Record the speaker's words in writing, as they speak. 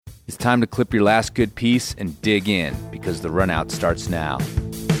It's time to clip your last good piece and dig in, because the RunOut starts now.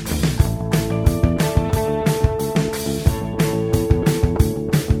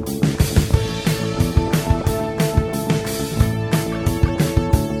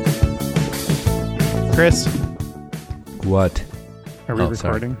 Chris, What? are we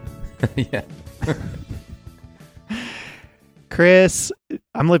recording? Yeah. Chris,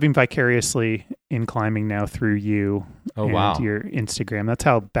 I'm living vicariously in climbing now through you and wow. your Instagram. That's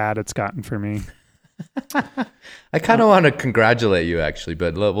how bad it's gotten for me. I kind of want to congratulate you, actually,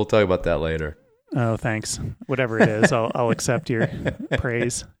 but we'll talk about that later. Oh, thanks. Whatever it is, I'll accept your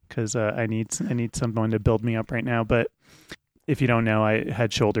praise, because I need someone to build me up right now. But if you don't know, I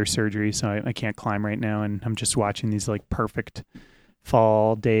had shoulder surgery, so I can't climb right now, and I'm just watching these like perfect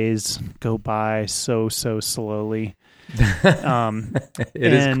fall days go by so slowly. It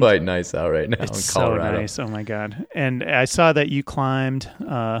is quite nice out right now in Colorado. So nice. Oh my God. And I saw that you climbed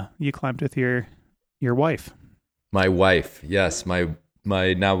with your wife. My wife. Yes. My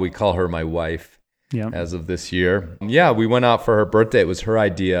now we call her my wife. Yeah. As of this year. Yeah. We went out for her birthday. It was her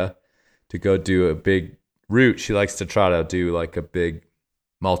idea to go do a big route. She likes to try to do like a big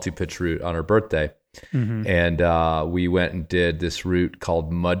multi-pitch route on her birthday. Mm-hmm. And we went and did this route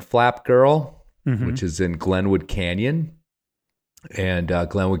called Mud Flap Girl, mm-hmm. which is in Glenwood Canyon. And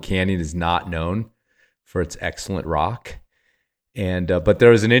Glenwood Canyon is not known for its excellent rock. And but there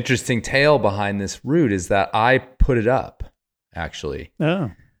was an interesting tale behind this route, is that I put it up, actually. Oh.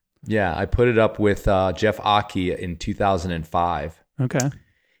 Yeah, I put it up with Jeff Aki in 2005. Okay.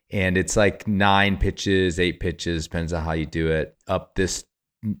 And it's like 9 pitches, 8 pitches, depends on how you do it, up this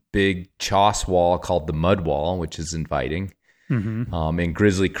big choss wall called the Mud Wall, which is inviting. Mm-hmm. In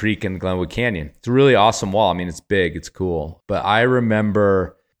Grizzly Creek and Glenwood Canyon. It's a really awesome wall. I mean, it's big, it's cool. But I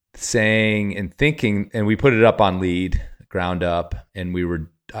remember saying and thinking, and we put it up on lead, ground up, and it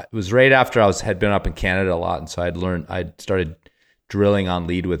was right after had been up in Canada a lot, and so I'd started drilling on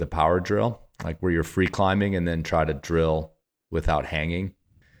lead with a power drill, like where you're free climbing and then try to drill without hanging.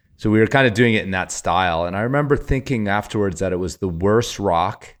 So we were kind of doing it in that style. And I remember thinking afterwards that it was the worst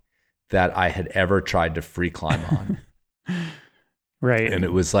rock that I had ever tried to free climb on. Right. And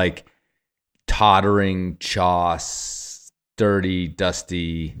it was like tottering choss, dirty,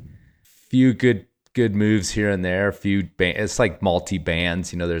 dusty, few good moves here and there, it's like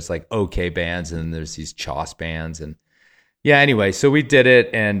multi-bands, there's like okay bands and then there's these choss bands. And yeah, anyway, so we did it,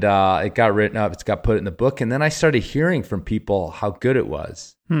 and it got written up, it's got put in the book. And then I started hearing from people how good it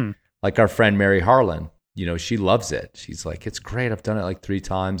was. Like our friend Mary Harlan, she loves it. She's like, it's great. I've done it like 3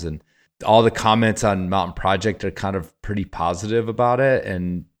 times. And all the comments on Mountain Project are kind of pretty positive about it,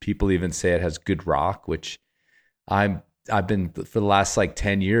 and people even say it has good rock, which I've been for the last like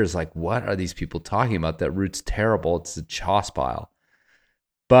 10 years like, what are these people talking about? That route's terrible. It's a choss pile.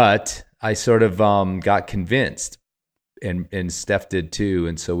 But I sort of got convinced, and Steph did too,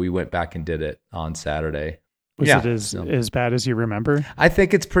 and so we went back and did it on Saturday. Was it as bad as you remember? I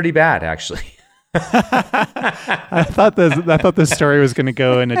think it's pretty bad, actually. I thought this story was going to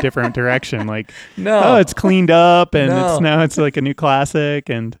go in a different direction. Like, no, it's cleaned up, and it's like a new classic.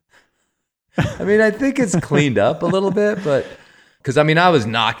 And I mean, I think it's cleaned up a little bit, but because I was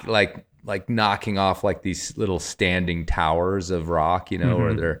knocking off like these little standing towers of rock,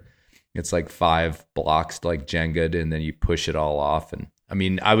 mm-hmm. where it's like 5 blocks like Jenga, and then you push it all off. And I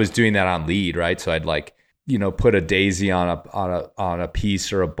mean, I was doing that on lead, right? So I'd like, put a daisy on a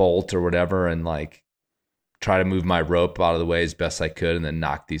piece or a bolt or whatever, and like try to move my rope out of the way as best I could, and then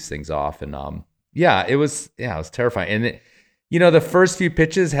knock these things off. And it was terrifying. And the first few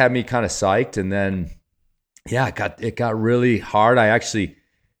pitches had me kind of psyched, and then it got really hard. I actually,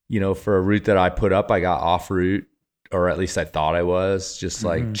 for a route that I put up, I got off route, or at least I thought I was, just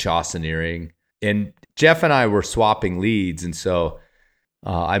like mm-hmm. chosseneering. And Jeff and I were swapping leads, and so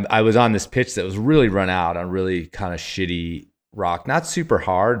I was on this pitch that was really run out on really kind of shitty rock, not super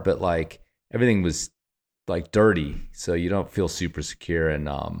hard, but like everything was like dirty, so you don't feel super secure. And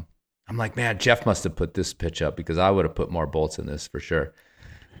I'm like, man, Jeff must have put this pitch up, because I would have put more bolts in this for sure,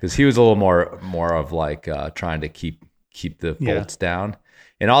 because he was a little more of like trying to keep the bolts down,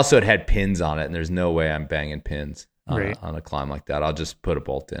 and also it had pins on it, and there's no way I'm banging pins on a climb like that. I'll just put a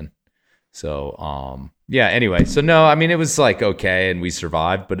bolt in. So, anyway, so no, I mean, it was like, okay. And we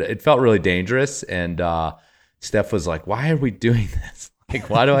survived, but it felt really dangerous. And, Steph was like, why are we doing this? Like,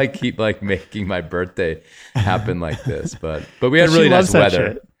 why do I keep like making my birthday happen like this? But we had really nice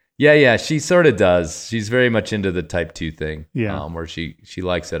weather. Yeah. She sort of does. She's very much into the type 2 thing, where she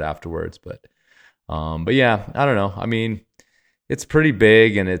likes it afterwards. But yeah, I don't know. I mean, it's pretty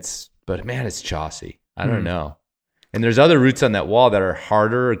big, but man, it's chossy. I don't know. And there's other routes on that wall that are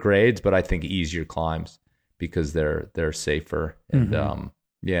harder grades, but I think easier climbs because they're safer. And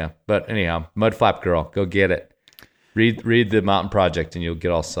yeah, but anyhow, Mud Flap Girl, go get it. Read the Mountain Project and you'll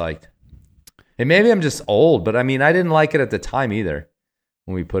get all psyched. And maybe I'm just old, but I mean, I didn't like it at the time either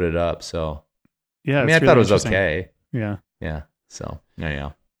when we put it up. So yeah, I mean, I thought it was okay. Yeah. Yeah. So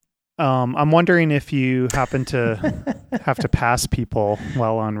anyhow. I'm wondering if you happen to have to pass people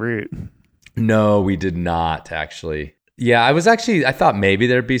while en route. No, we did not actually. Yeah, I thought maybe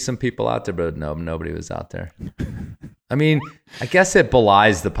there'd be some people out there, but no, nobody was out there. I mean, I guess it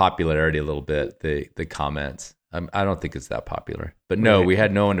belies the popularity a little bit, the comments. I don't think it's that popular. But no, right. We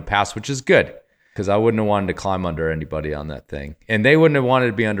had no one to pass, which is good because I wouldn't have wanted to climb under anybody on that thing. And they wouldn't have wanted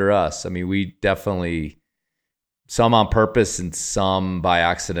to be under us. I mean, we definitely, some on purpose and some by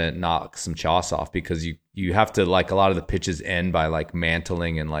accident, knock some choss off because you have to, like, a lot of the pitches end by like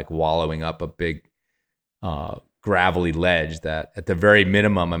mantling and like wallowing up a big gravelly ledge that at the very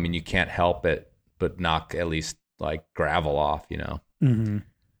minimum, I mean, you can't help it but knock at least like gravel off, you know? Mm-hmm.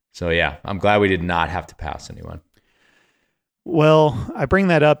 So yeah, I'm glad we did not have to pass anyone. Well, I bring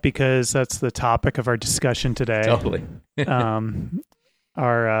that up because that's the topic of our discussion today. Totally.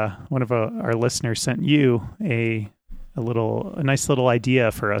 Our one of our listeners sent you a nice little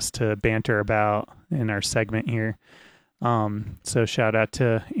idea for us to banter about in our segment here. So shout out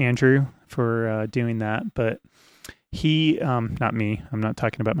to Andrew for doing that. But he, not me, I'm not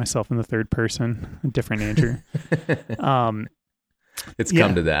talking about myself in the third person, a different Andrew. It's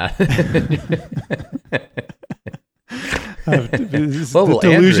come to that. The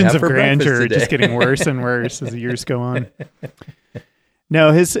delusions of grandeur are just getting worse and worse as the years go on.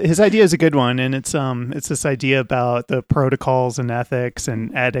 No, his idea is a good one, and it's this idea about the protocols and ethics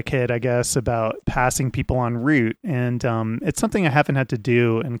and etiquette, I guess, about passing people en route, and it's something I haven't had to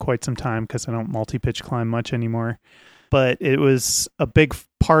do in quite some time because I don't multi-pitch climb much anymore. But it was a big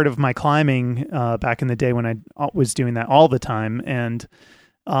part of my climbing back in the day when I was doing that all the time. And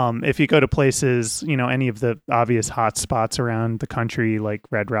if you go to places, you know, any of the obvious hot spots around the country, like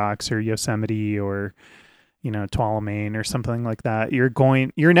Red Rocks or Yosemite or, you know, Tuolumne or something like that, you're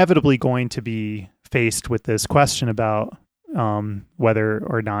inevitably going to be faced with this question about whether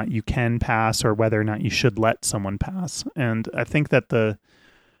or not you can pass or whether or not you should let someone pass. And I think that the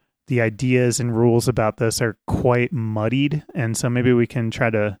ideas and rules about this are quite muddied. And so maybe we can try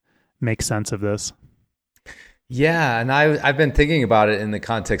to make sense of this. Yeah. And I've been thinking about it in the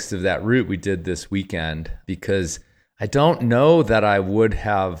context of that route we did this weekend, because I don't know that I would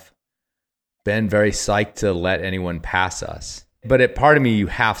have been very psyched to let anyone pass us. But part of me, you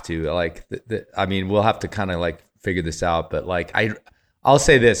have to, like, I mean, we'll have to kind of like figure this out. But like, I'll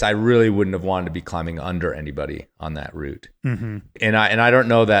say this, I really wouldn't have wanted to be climbing under anybody on that route. Mm-hmm. And I don't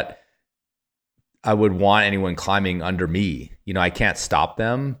know that I would want anyone climbing under me. You know, I can't stop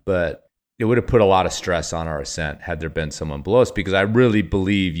them, but it would have put a lot of stress on our ascent had there been someone below us, because I really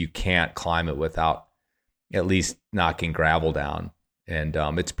believe you can't climb it without at least knocking gravel down. And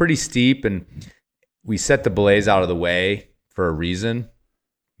it's pretty steep, and we set the belays out of the way for a reason.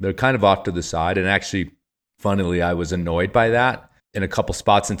 They're kind of off to the side, and actually, funnily, I was annoyed by that in a couple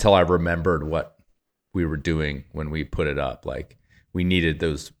spots until I remembered what we were doing when we put it up. Like, we needed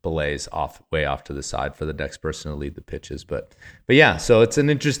those belays way off to the side for the next person to lead the pitches. But yeah, so it's an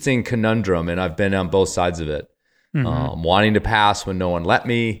interesting conundrum, and I've been on both sides of it. Mm-hmm. Wanting to pass when no one let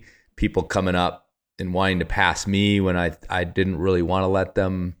me, people coming up and wanting to pass me when I didn't really want to let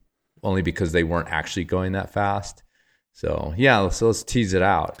them, only because they weren't actually going that fast. So yeah, let's tease it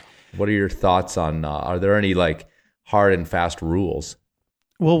out. What are your thoughts on, are there any like hard and fast rules?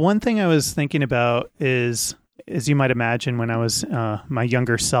 Well, one thing I was thinking about is, as you might imagine, when I was, my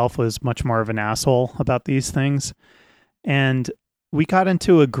younger self was much more of an asshole about these things. And we got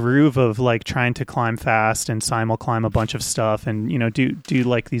into a groove of like trying to climb fast and simul climb a bunch of stuff and, you know, do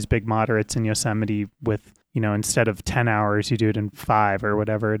like these big moderates in Yosemite with, you know, instead of 10 hours, you do it in 5 or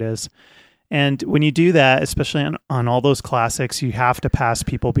whatever it is. And when you do that, especially on all those classics, you have to pass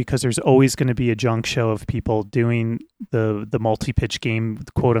people because there's always going to be a junk show of people doing the multi-pitch game,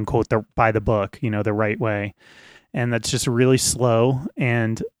 quote unquote, by the book, you know, the right way. And that's just really slow.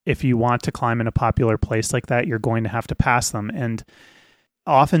 And if you want to climb in a popular place like that, you're going to have to pass them. And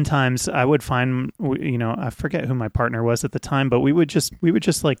oftentimes I would find, you know, I forget who my partner was at the time, but we would just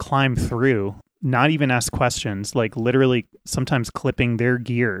like climb through, not even ask questions, like literally sometimes clipping their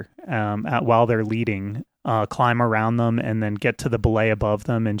gear while they're leading, climb around them and then get to the belay above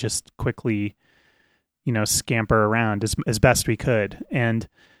them and just quickly, you know, scamper around as best we could. And,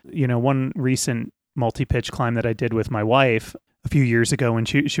 you know, one recent multi-pitch climb that I did with my wife, a few years ago when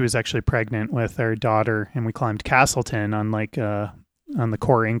she was actually pregnant with our daughter, and we climbed Castleton on on the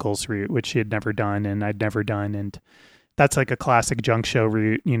Core Ingalls route, which she had never done and I'd never done. And that's like a classic junk show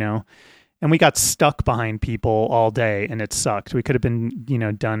route, and we got stuck behind people all day and it sucked. We could have been,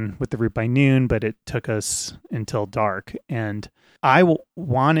 done with the route by noon, but it took us until dark. And I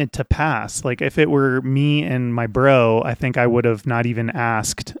wanted to pass. Like if it were me and my bro, I think I would have not even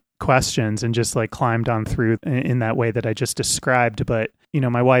asked questions and just like climbed on through in that way that I just described. But,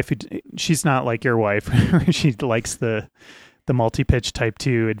 my wife, she's not like your wife. She likes the multi-pitch type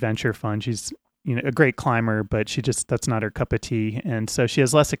 2 adventure fun. She's a great climber, but that's not her cup of tea. And so she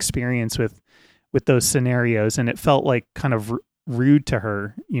has less experience with those scenarios. And it felt like kind of rude to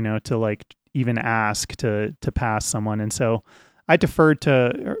her, to like even ask to pass someone. And so I deferred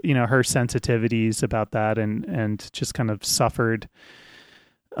to, her sensitivities about that and just kind of suffered,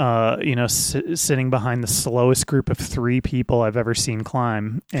 sitting behind the slowest group of 3 people I've ever seen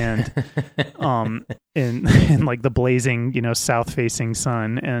climb, and in like the blazing, south facing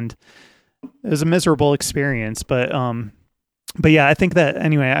sun. And it was a miserable experience, but yeah, I think that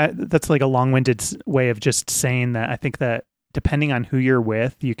anyway, that's like a long-winded way of just saying that I think that depending on who you're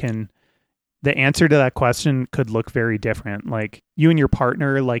with, the answer to that question could look very different. Like you and your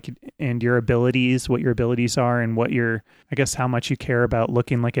partner, like, and your abilities, what your abilities are and I guess how much you care about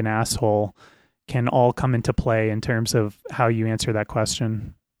looking like an asshole can all come into play in terms of how you answer that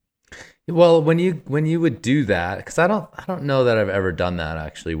question. Well, when you would do that, because I don't know that I've ever done that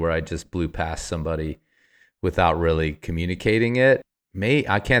actually, where I just blew past somebody without really communicating it.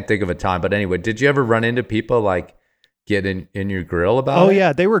 I can't think of a time, but anyway, did you ever run into people like get in your grill about it? Oh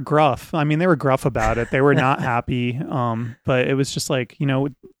yeah, they were gruff. I mean, they were gruff about it. They were not happy. But it was just like,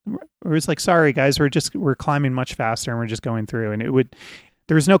 it was like, sorry guys, we're climbing much faster and we're just going through, and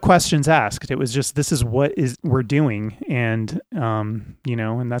there was no questions asked. It was just, this is what we're doing. And,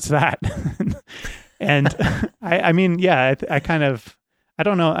 and that's that. And I mean, yeah, I kind of, I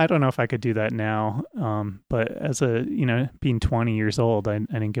don't know if I could do that now. But as being 20 years old, I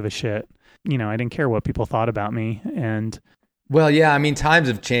didn't give a shit. I didn't care what people thought about me. And well, yeah, I mean, times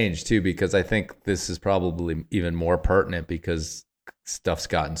have changed too, because I think this is probably even more pertinent because stuff's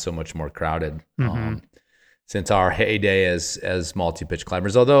gotten so much more crowded. Mm-hmm. Since our heyday as multi-pitch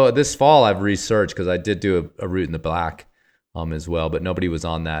climbers. Although this fall I've researched, because I did do a route in the black as well, but nobody was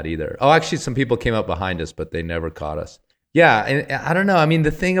on that either. Oh, actually some people came up behind us, but they never caught us. Yeah, and I don't know. I mean,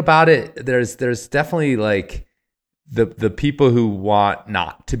 the thing about it, there's definitely like the people who want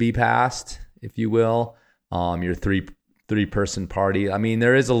not to be passed, if you will. Your three person party. I mean,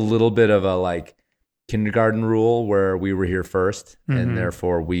 there is a little bit of a like kindergarten rule where we were here first, and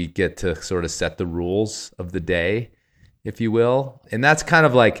therefore we get to sort of set the rules of the day, if you will. And that's kind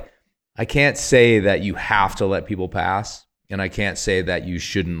of like, I can't say that you have to let people pass, and I can't say that you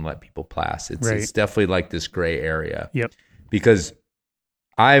shouldn't let people pass. It's definitely like this gray area. Yep. Because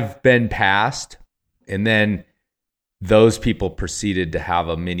I've been passed, and then those people proceeded to have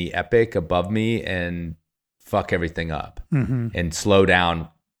a mini epic above me and fuck everything up and slow down.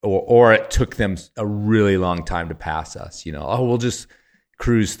 Or it took them a really long time to pass us, we'll just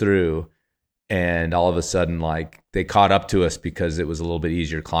cruise through. And all of a sudden, like, they caught up to us because it was a little bit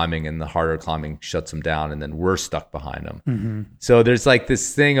easier climbing, and the harder climbing shuts them down, and then we're stuck behind them. So there's like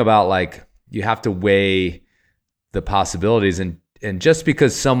this thing about like, you have to weigh the possibilities. And just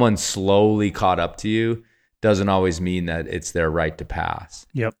because someone slowly caught up to you doesn't always mean that it's their right to pass.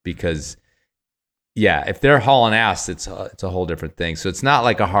 Yep. Because yeah, if they're hauling ass, it's a whole different thing. So it's not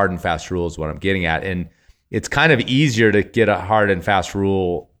like a hard and fast rule is what I'm getting at. And it's kind of easier to get a hard and fast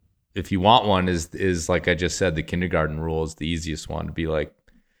rule if you want one, is like I just said, the kindergarten rule is the easiest one, to be like,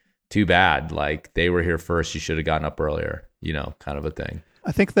 too bad. Like, they were here first, you should have gotten up earlier, kind of a thing.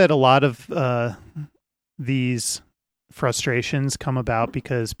 I think that a lot of these frustrations come about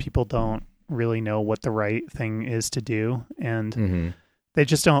because people don't really know what the right thing is to do. And they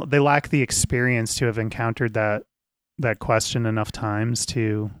just they lack the experience to have encountered that question enough times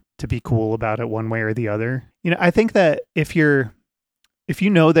to be cool about it one way or the other. I think that if you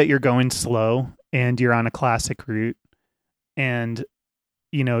know that you're going slow and you're on a classic route and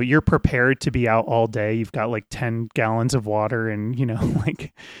you're prepared to be out all day, you've got like 10 gallons of water and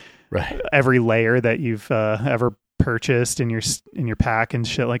like every layer that you've ever purchased in your pack and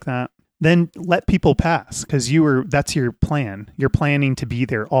shit like that, then let people pass, because that's your plan. You're planning to be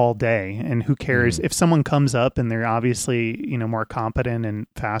there all day, and who cares if someone comes up and they're obviously, more competent and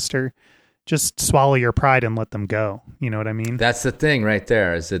faster, just swallow your pride and let them go. You know what I mean? That's the thing right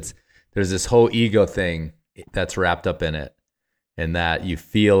there, is there's this whole ego thing that's wrapped up in it, and that you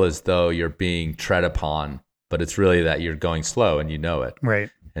feel as though you're being tread upon but it's really that you're going slow and you know it.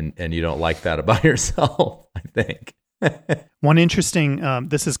 Right. And you don't like that about yourself, I think. One interesting,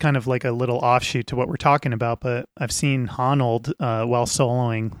 this is kind of like a little offshoot to what we're talking about, but I've seen Honnold, while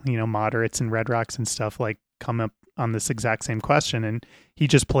soloing, moderates and red rocks and stuff, like come up on this exact same question. And he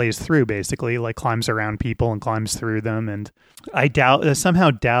just plays through, basically, like climbs around people and climbs through them. And I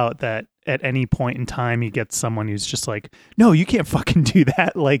somehow doubt that at any point in time he gets someone who's just like, no, you can't fucking do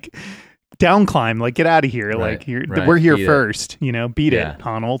that. Like, down climb, like, get out of here. Right, Like, we're here beat first, beat it,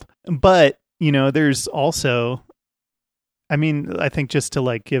 Honnold. But, there's also, I think just to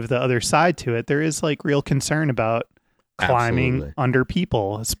like give the other side to it, there is like real concern about climbing Absolutely. under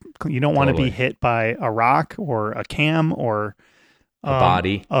people. You don't want to be hit by a rock or a cam or a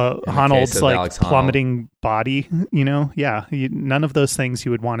body. Honnold's like Alex plummeting body, none of those things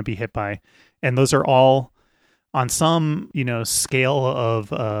you would want to be hit by. And those are all on some, scale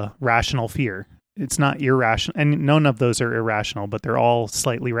of rational fear. It's not irrational, and none of those are irrational, but they're all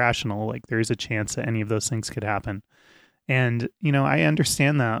slightly rational. Like there's a chance that any of those things could happen. And, I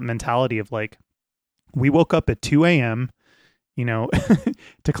understand that mentality of like, we woke up at 2 a.m.,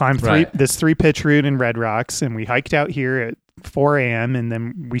 to climb this 3-pitch route in Red Rocks. And we hiked out here at 4 a.m. And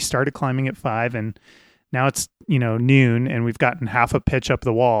then we started climbing at 5. And now it's, noon and we've gotten half a pitch up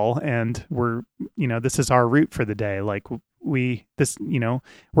the wall and we're, this is our route for the day. Like we're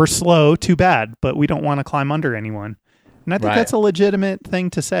slow, too bad, but we don't want to climb under anyone. And I think that's a legitimate thing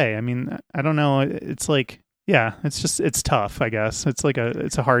to say. I mean, I don't know. It's like, yeah, it's tough, I guess. It's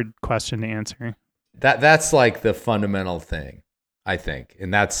a hard question to answer. That's like the fundamental thing, I think.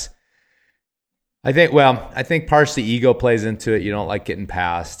 And I think partially ego plays into it. You don't like getting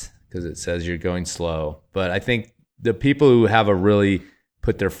past because it says you're going slow. But I think the people who have a really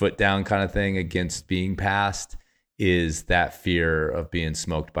put their foot down kind of thing against being passed is that fear of being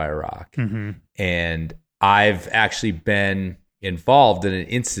smoked by a rock. Mm-hmm. And I've actually been involved in an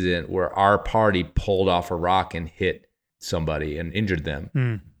incident where our party pulled off a rock and hit somebody and injured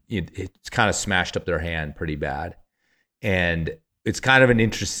them. It's kind of smashed up their hand pretty bad. And it's kind of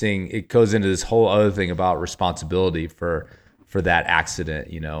it goes into this whole other thing about responsibility for that accident.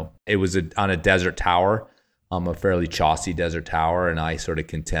 It was on a desert tower, a fairly chossy desert tower. And I sort of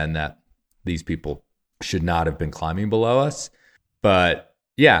contend that these people should not have been climbing below us. But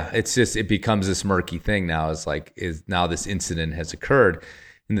yeah, it becomes this murky thing now. It's like, now this incident has occurred.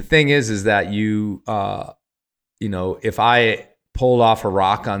 And the thing is that if I pulled off a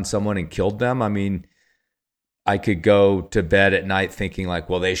rock on someone and killed them, I mean, I could go to bed at night thinking like,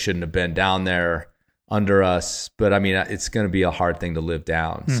 well, they shouldn't have been down there under us. But I mean, it's going to be a hard thing to live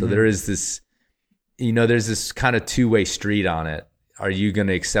down. Mm-hmm. So there is this, there's this kind of two-way street on it. Are you going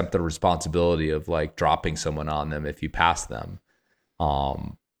to accept the responsibility of like dropping someone on them if you pass them?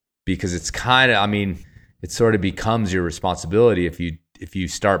 Because it's kind of, it sort of becomes your responsibility if you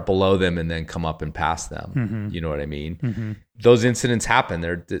start below them and then come up and pass them. Mm-hmm. You know what I mean? Mm-hmm. Those incidents happen.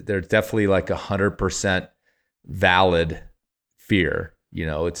 They're definitely like 100% valid fear.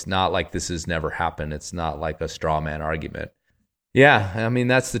 It's not like this has never happened. It's not like a straw man argument. Yeah,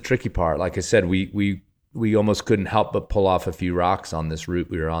 that's the tricky part. Like I said, we almost couldn't help but pull off a few rocks on this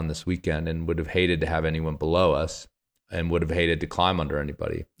route we were on this weekend, and would have hated to have anyone below us, and would have hated to climb under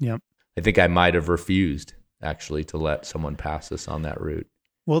anybody. Yep. I think I might have refused actually to let someone pass us on that route.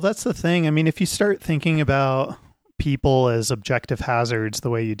 Well, that's the thing. If you start thinking about people as objective hazards the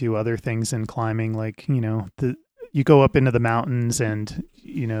way you do other things in climbing, like, you go up into the mountains and,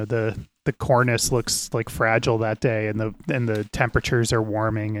 the cornice looks like fragile that day and the temperatures are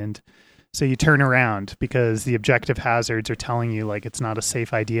warming. And so you turn around because the objective hazards are telling you like, it's not a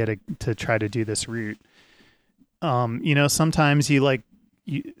safe idea to try to do this route. Sometimes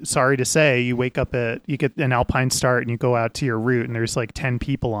sorry to say, you wake up you get an alpine start and you go out to your route and there's like 10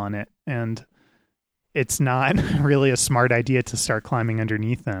 people on it. And it's not really a smart idea to start climbing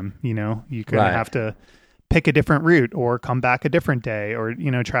underneath them. You're going to have to pick a different route or come back a different day or,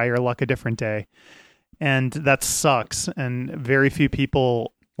 try your luck a different day. And that sucks. And very few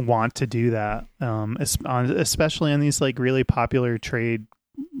people want to do that. Especially on these like really popular trade,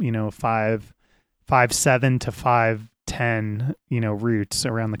 5.7 to 5.10, routes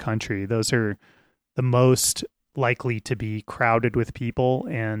around the country. Those are the most likely to be crowded with people.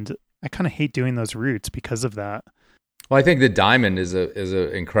 And I kind of hate doing those routes because of that. Well, I think the Diamond is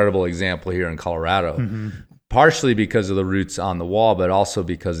an incredible example here in Colorado, mm-hmm. partially because of the routes on the wall, but also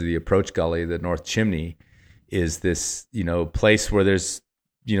because of the approach gully. The North Chimney is this, place where there's,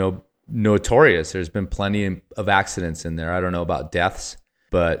 notorious. There's been plenty of accidents in there. I don't know about deaths,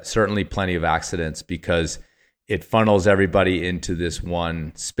 but certainly plenty of accidents because it funnels everybody into this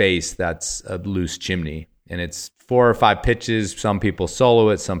one space that's a loose chimney. and it's 4 or 5 pitches. Some people solo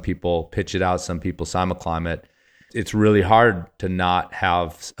it, some people pitch it out, some people simulclimb it. It's really hard to not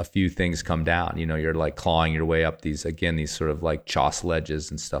have a few things come down. You know, you're like clawing your way up these sort of like choss ledges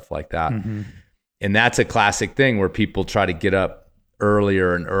and stuff like that. Mm-hmm. And that's a classic thing where people try to get up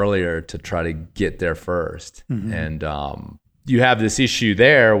earlier and earlier to try to get there first. Mm-hmm. And you have this issue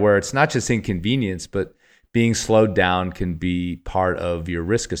there where it's not just inconvenience, but being slowed down can be part of your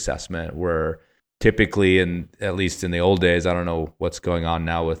risk assessment, where typically, and at least in the old days, I don't know what's going on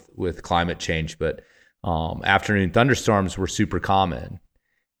now with climate change, but afternoon thunderstorms were super common.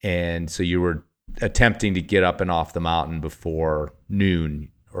 And so you were attempting to get up and off the mountain before noon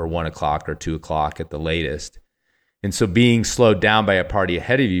or 1 o'clock or 2 o'clock at the latest. And so being slowed down by a party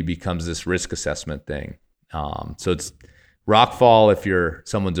ahead of you becomes this risk assessment thing. So it's rockfall if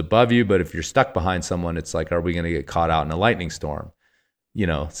someone's above you, but if you're stuck behind someone, it's like, are we going to get caught out in a lightning storm? You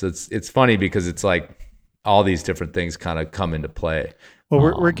know, so it's funny because it's like all these different things kind of come into play.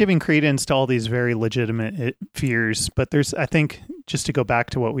 Well, we're giving credence to all these very legitimate fears, but I think, just to go back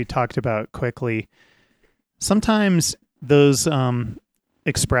to what we talked about quickly, sometimes those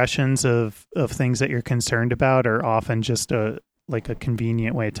expressions of things that you're concerned about are often just a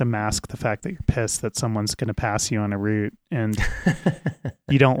convenient way to mask the fact that you're pissed that someone's going to pass you on a route, and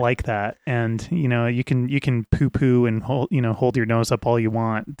you don't like that. And, you know, you can poo-poo and hold your nose up all you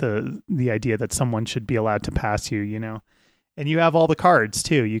want, the idea that someone should be allowed to pass you, you know. And you have all the cards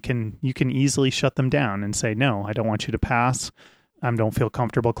too. You can easily shut them down and say, no, I don't want you to pass. I don't feel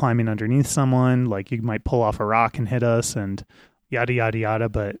comfortable climbing underneath someone. Like, you might pull off a rock and hit us and yada, yada, yada.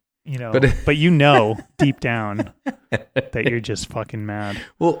 But you know deep down that you're just fucking mad.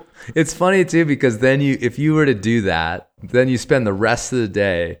 Well, it's funny too, because then if you were to do that, then you spend the rest of the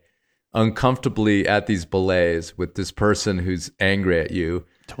day uncomfortably at these belays with this person who's angry at you.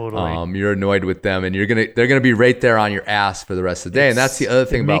 Totally. You're annoyed with them, and they're gonna be right there on your ass for the rest of the day. And that's the other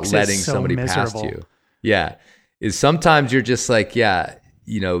thing about letting somebody past you. Yeah. Is sometimes you're just like, yeah,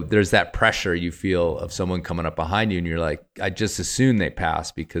 you know, there's that pressure you feel of someone coming up behind you, and you're like, I just assume they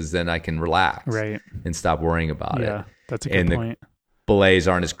pass because then I can relax, right, and stop worrying about it. Yeah, that's a good point. The belays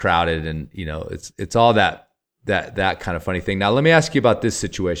aren't as crowded, and you know, it's all that kind of funny thing. Now, let me ask you about this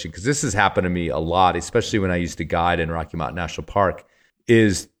situation, because this has happened to me a lot, especially when I used to guide in Rocky Mountain National Park,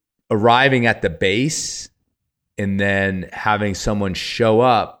 is arriving at the base and then having someone show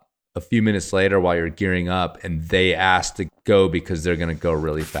up a few minutes later while you're gearing up, and they ask to go because they're going to go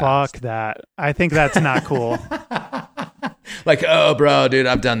really fast. Fuck that. I think that's not cool. Like, oh, bro, dude,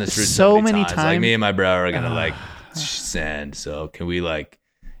 I've done this route so many times. Like, me and my bro are going to send. So can we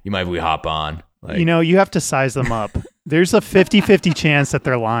you mind if we hop on? Like, you know, you have to size them up. There's a 50-50 chance that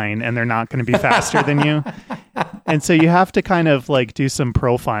they're lying and they're not going to be faster than you. And so you have to kind of do some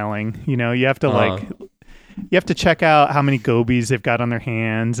profiling. You know, you have to you have to check out how many gobies they've got on their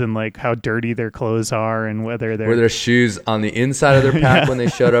hands, and how dirty their clothes are, and whether were their shoes on the inside of their pack when they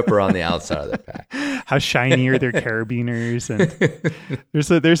showed up, or on the outside of their pack. How shiny are their carabiners? And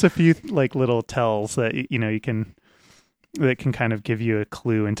there's a few little tells that that can kind of give you a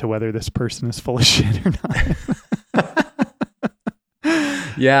clue into whether this person is full of shit or not.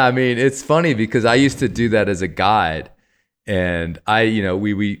 Yeah, I mean, it's funny because I used to do that as a guide, and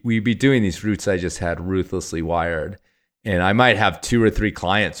we'd be doing these routes I just had ruthlessly wired, and I might have 2 or 3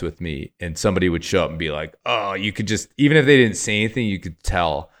 clients with me, and somebody would show up and be like, oh, you could just, even if they didn't say anything, you could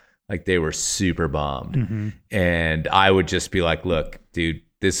tell they were super bummed. Mm-hmm. And I would just be like, look, dude,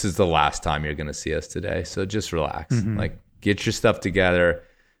 this is the last time you're going to see us today. So just relax, mm-hmm. Get your stuff together,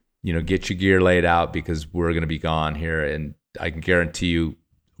 get your gear laid out, because we're going to be gone here. And I can guarantee you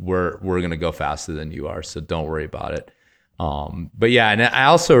we're going to go faster than you are. So don't worry about it. But yeah, and I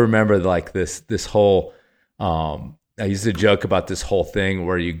also remember this whole, I used to joke about this whole thing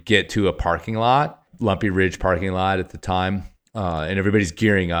where you get to a parking lot, Lumpy Ridge parking lot at the time, and everybody's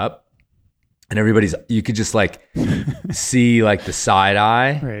gearing up, and you could just see the side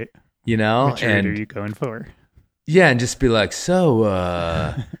eye, right? Which route are you going for? Yeah, and just be like,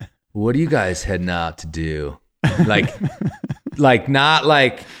 so, what are you guys heading out to do? Not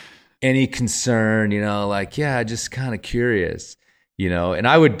any concern, yeah, just kind of curious, and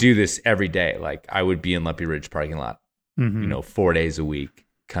I would do this every day. I would be in Lumpy Ridge parking lot, mm-hmm. 4 days a week,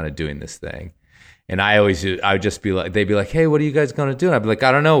 kind of doing this thing. And I would just be like, they'd be like, hey, what are you guys going to do? And I'd be like,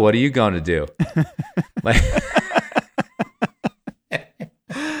 I don't know. What are you going to do?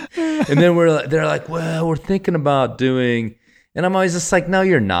 And then they're like, well, we're thinking about doing, and I'm always just like, no,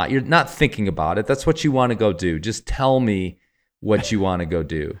 you're not. You're not thinking about it. That's what you want to go do. Just tell me what you want to go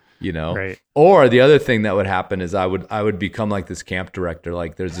do, Right. Or the other thing that would happen is I would become this camp director.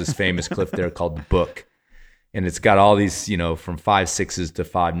 There's this famous cliff there called the Book. and it's got all these, from 5.6s to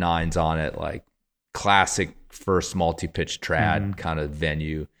 5.9s on it, like classic first multi-pitch trad kind of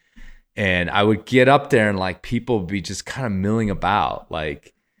venue. And I would get up there and like people would be just kind of milling about,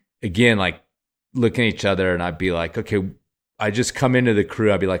 like, again, like looking at each other, and I'd be like, okay, I just come into the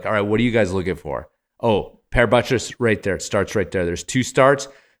crew. I'd be like, all right, what are you guys looking for? Oh, pair buttress right there. It starts right there. There's 2 starts.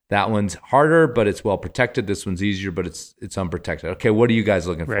 That one's harder, but it's well protected. This one's easier, but it's unprotected. Okay, what are you guys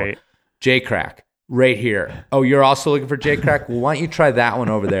looking for? J-crack right here. Oh, you're also looking for J-crack? Well, why don't you try that one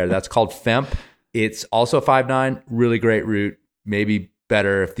over there? That's called Femp. It's also 5.9, really great route. Maybe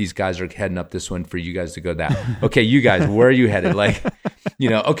better if these guys are heading up this one for you guys to go that. Okay, you guys, where are you headed? Like,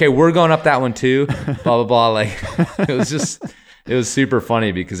 okay, we're going up that one too. Blah, blah, blah. Like, it was super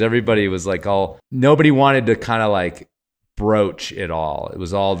funny because everybody was like nobody wanted to kind of like broach it all. It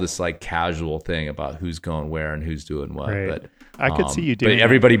was all this like casual thing about who's going where and who's doing what. Right. But I could see you doing But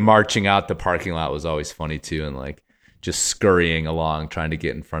everybody marching out the parking lot was always funny too, and like just scurrying along trying to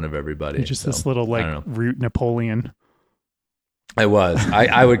get in front of everybody. Just this little like route Napoleon. I was.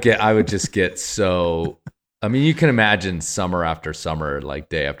 I would just get so. I mean, you can imagine summer after summer, like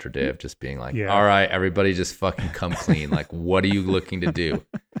day after day of just being like, all right, everybody just fucking come clean. Like, what are you looking to do?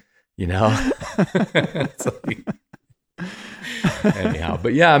 It's like, anyhow,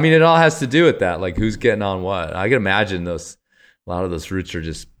 but yeah, I mean, it all has to do with that. Like, who's getting on what? I can imagine a lot of those routes are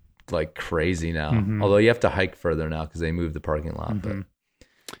just like crazy now. Although you have to hike further now because they moved the parking lot. But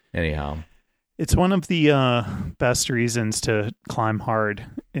anyhow. It's one of the best reasons to climb hard,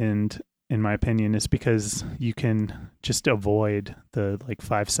 and in my opinion, is because you can just avoid the like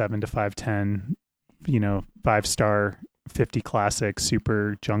 5.7 to 5.10, 5-star 50 classic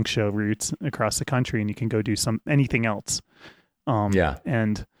super junk show routes across the country, and you can go do anything else.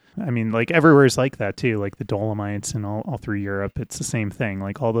 And I mean, like everywhere is like that too, like the Dolomites and all through Europe. It's the same thing.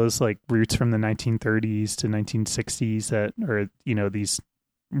 Like all those like routes from the 1930s to 1960s that are, these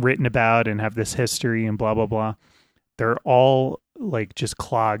written about and have this history and blah blah blah, they're all like just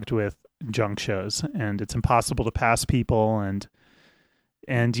clogged with junk shows, and it's impossible to pass people,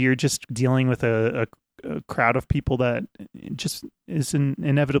 and you're just dealing with a crowd of people that just is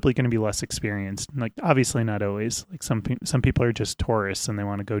inevitably going to be less experienced. Like obviously not always, like some people are just tourists and they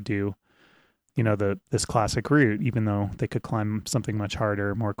want to go do this classic route, even though they could climb something much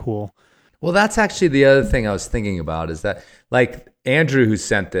harder, more cool. Well, that's actually the other thing I was thinking about, is that like Andrew, who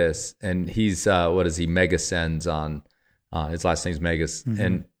sent this, and he's Mega Sends on his last name's Megas,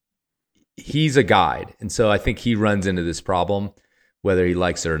 and he's a guide, and so I think he runs into this problem whether he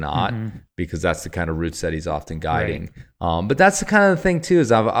likes it or not, because that's the kind of routes that he's often guiding. Right. But that's the kind of thing too,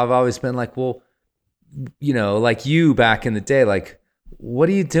 is I've always been like, well, like you back in the day, like, what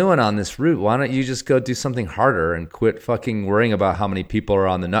are you doing on this route? Why don't you just go do something harder and quit fucking worrying about how many people are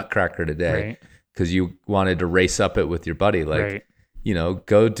on the Nutcracker today because you wanted to race up it with your buddy? Like,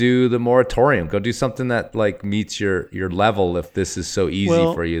 go do the moratorium. Go do something that like meets your level if this is so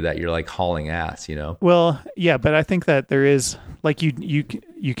easy for you that you're like hauling ass, Well, yeah, but I think that there is like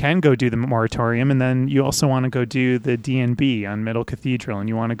you can go do the moratorium, and then you also want to go do the DNB on Middle Cathedral, and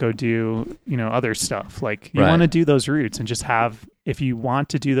you want to go do other stuff. Like you want to do those routes and just have. If you want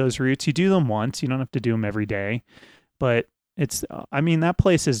to do those routes, you do them once. You don't have to do them every day. But that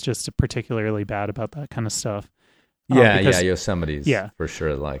place is just particularly bad about that kind of stuff. Yosemite's for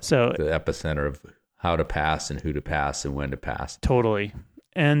sure like the epicenter of how to pass and who to pass and when to pass. Totally.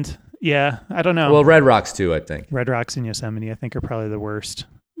 And I don't know. Well, Red Rocks too, I think. Red Rocks and Yosemite, I think, are probably the worst.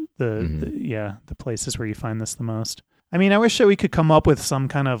 The places where you find this the most. I mean, I wish that we could come up with some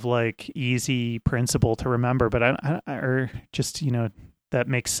kind of like easy principle to remember, but or just, that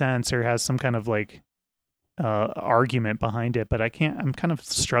makes sense or has some kind of like argument behind it, but I can't. I'm kind of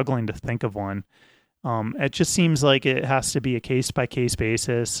struggling to think of one. It just seems like it has to be a case by case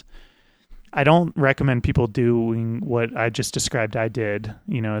basis. I don't recommend people doing what I just described I did,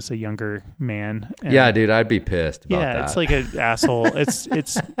 as a younger man. And dude, I'd be pissed about that. It's like an asshole.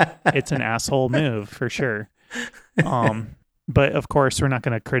 It's an asshole move for sure. But of course we're not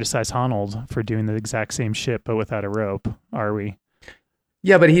going to criticize Honnold for doing the exact same shit, but without a rope, are we?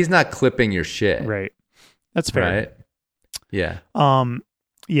 Yeah, but he's not clipping your shit. Right. That's fair. Right. Yeah.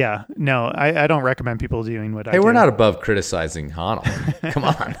 Yeah. No, I don't recommend people doing what I do. Hey, we're not above criticizing Honnold. Come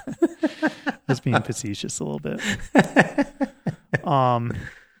on. I was being facetious a little bit.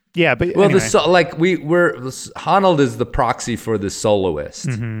 Yeah, but well, anyway. Honnold is the proxy for the soloist.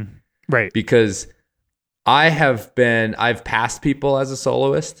 Right. Because I've passed people as a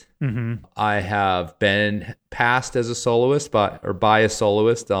soloist. I have been passed as a soloist by a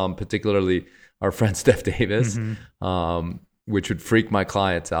soloist, particularly our friend Steph Davis. which would freak my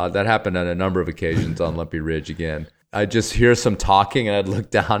clients out. That happened on a number of occasions on Lumpy Ridge again. I'd just hear some talking and I'd look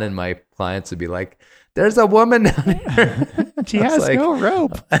down and my clients would be like, there's a woman down here. She has like, no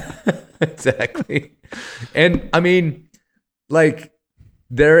rope. Exactly. And I mean, like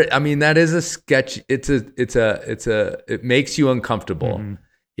that is a sketch. It makes you uncomfortable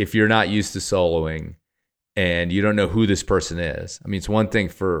if you're not used to soloing and you don't know who this person is. I mean, it's one thing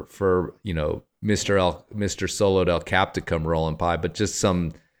for Mr. Soloed El Cap to come rolling by, but just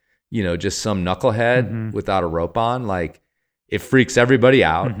some knucklehead without a rope on, like it freaks everybody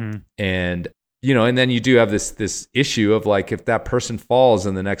out. And, and then you do have this issue of like, if that person falls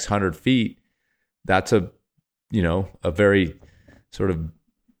in the next 100 feet, that's a very sort of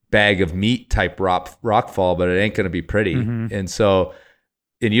bag of meat type rock fall, but it ain't going to be pretty. And so,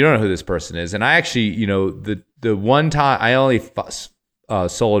 and you don't know who this person is. And I actually, the one time I only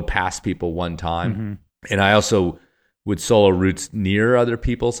soloed past people one time. And I also would solo routes near other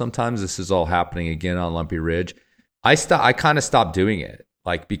people sometimes. This is all happening again on Lumpy Ridge. I kind of stopped doing it,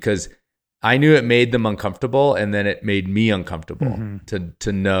 like, because I knew it made them uncomfortable, and then it made me uncomfortable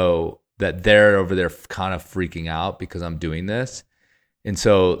to know that they're over there kind of freaking out because I'm doing this. And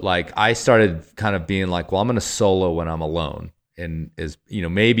so like I started kind of being like, well, I'm going to solo when I'm alone. And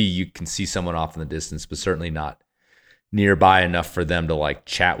maybe you can see someone off in the distance, but certainly not nearby enough for them to like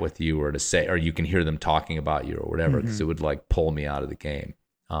chat with you or to say, or you can hear them talking about you or whatever, because it would like pull me out of the game.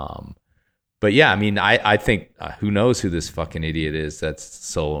 But yeah, I mean, I think who knows who this fucking idiot is that's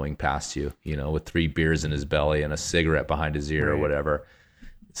soloing past you, with 3 beers in his belly and a cigarette behind his ear or whatever.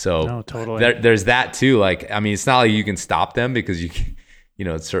 So no, totally. There's that too. Like, I mean, it's not like you can stop them because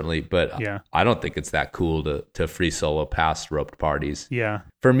it's certainly, but yeah. I don't think it's that cool to free solo past roped parties. Yeah.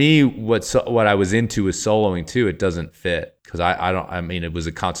 For me, what I was into with soloing too, it doesn't fit because it was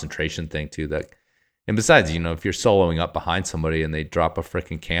a concentration thing too. And besides, if you're soloing up behind somebody and they drop a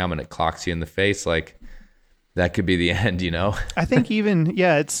freaking cam and it clocks you in the face, like that could be the end, I think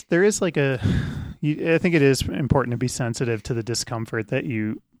I think it is important to be sensitive to the discomfort that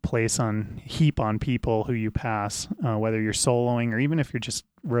you heap on people who you pass, whether you're soloing or even if you're just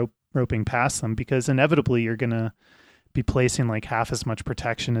roping past them, because inevitably you're going to be placing like half as much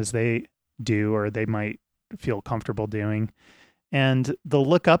protection as they do, or they might feel comfortable doing. And they'll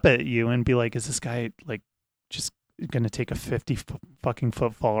look up at you and be like, is this guy like just going to take a 50 fucking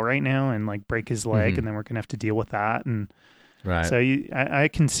foot fall right now and like break his leg? And then we're going to have to deal with that. And right. So I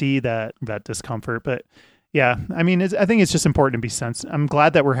can see that discomfort, but yeah, I mean, I think it's just important to be sensitive. I'm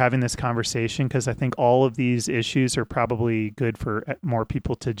glad that we're having this conversation because I think all of these issues are probably good for more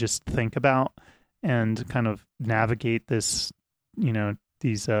people to just think about and kind of navigate this,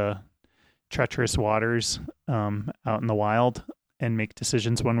 these treacherous waters out in the wild and make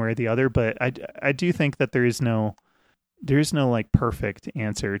decisions one way or the other. But I do think that there is no like perfect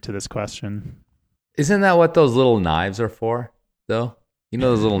answer to this question. Isn't that what those little knives are for, though?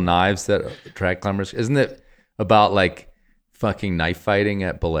 Those little knives that track climbers, isn't it about like fucking knife fighting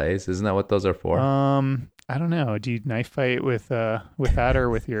at belays? Isn't that what those are for? I don't know. Do you knife fight with that or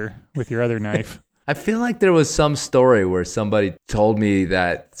with your other knife? I feel like there was some story where somebody told me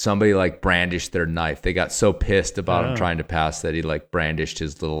that somebody like brandished their knife. They got so pissed about him trying to pass that he like brandished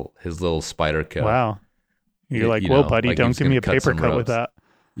his little spider cut. Wow. You're like, whoa, buddy, like don't give me a paper cut with that.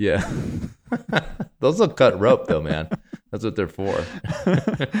 Yeah. Those will cut rope though, man. That's what they're for.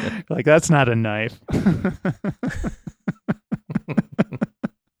 Like, that's not a knife.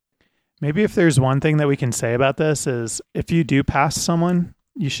 Maybe if there's one thing that we can say about this is if you do pass someone,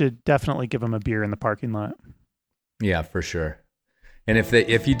 you should definitely give them a beer in the parking lot. Yeah, for sure. And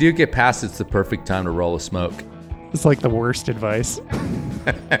if you do get past, it's the perfect time to roll a smoke. It's like the worst advice.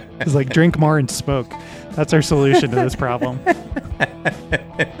 It's like drink more and smoke. That's our solution to this problem.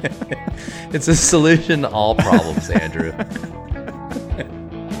 It's a solution to all problems, Andrew.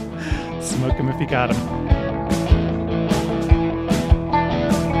 Smoke them if you got them.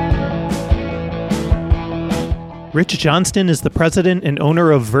 Rich Johnston is the president and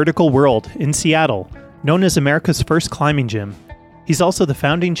owner of Vertical World in Seattle, known as America's first climbing gym. He's also the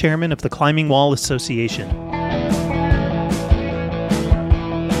founding chairman of the Climbing Wall Association.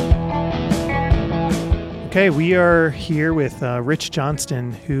 Okay, we are here with Rich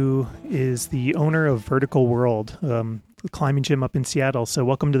Johnston, who is the owner of Vertical World, the climbing gym up in Seattle. So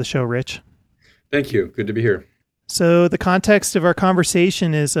welcome to the show, Rich. Thank you. Good to be here. So the context of our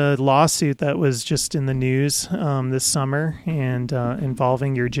conversation is a lawsuit that was just in the news this summer and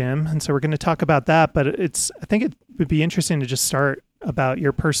involving your gym. And so we're going to talk about that. But I think it would be interesting to just start about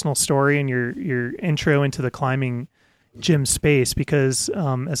your personal story and your intro into the climbing gym space, because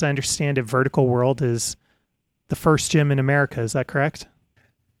as I understand it, Vertical World is the first gym in America. Is that correct?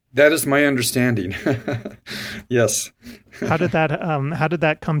 That is my understanding. Yes. How did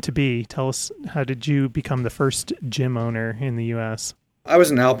that come to be? Tell us, how did you become the first gym owner in the U.S.? I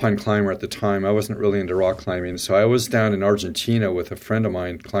was an alpine climber at the time. I wasn't really into rock climbing. So I was down in Argentina with a friend of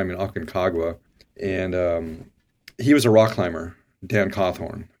mine climbing Aconcagua. And he was a rock climber, Dan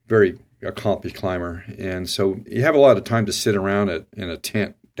Cawthorn, very accomplished climber. And so you have a lot of time to sit around in a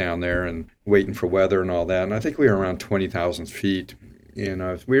tent down there and waiting for weather and all that. And I think we were around 20,000 feet. And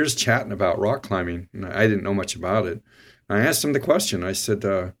we were just chatting about rock climbing. And I didn't know much about it. I asked him the question. I said,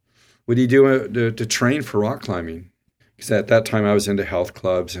 what do you do to train for rock climbing? Because at that time I was into health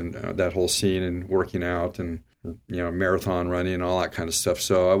clubs and that whole scene and working out and, marathon running and all that kind of stuff.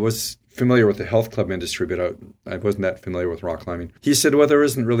 So I was familiar with the health club industry, but I wasn't that familiar with rock climbing. He said, well, there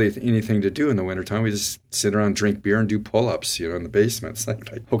isn't really anything to do in the wintertime. We just sit around, drink beer, and do pull-ups, in the basement. It's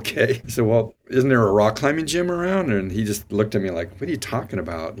like, okay. He said, well, isn't there a rock climbing gym around? And he just looked at me like, what are you talking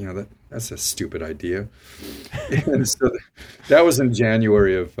about? That's a stupid idea. And so that was in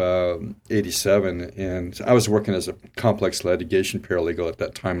January of 87. And I was working as a complex litigation paralegal at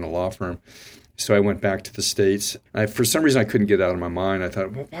that time in a law firm. So I went back to the States. For some reason, I couldn't get it out of my mind. I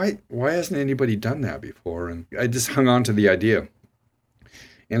thought, well, why hasn't anybody done that before? And I just hung on to the idea.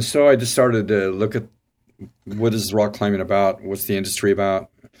 And so I just started to look at what is rock climbing about? What's the industry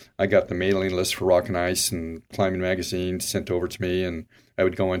about? I got the mailing list for Rock and Ice and Climbing Magazine sent over to me. And I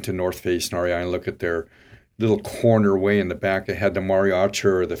would go into North Face and REI and look at their little corner way in the back. It had the mariachi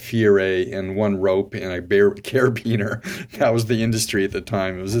or the Fiore and one rope and a carabiner. That was the industry at the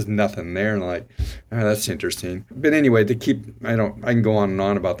time. It was just nothing there. And like, that's interesting. But anyway, I can go on and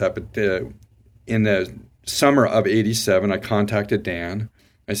on about that. But in the summer of 87, I contacted Dan.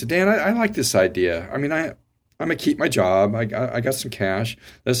 I said, Dan, I like this idea. I mean, I'm going to keep my job. I got some cash.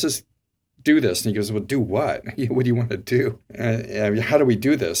 Let's just do this. And he goes, well, do what? What do you want to do? How do we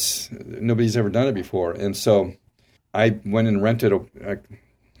do this? Nobody's ever done it before. And so I went and rented a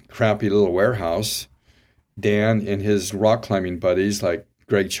crappy little warehouse. Dan and his rock climbing buddies like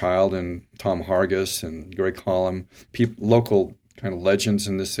Greg Child and Tom Hargis and Greg Collum, local kind of legends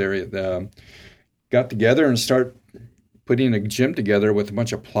in this area, got together and started putting a gym together with a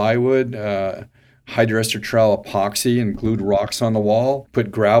bunch of plywood, hydroester trowel epoxy, and glued rocks on the wall,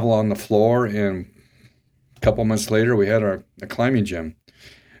 put gravel on the floor, and a couple months later we had a climbing gym.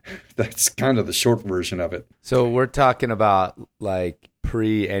 That's kind of the short version of it. So we're talking about like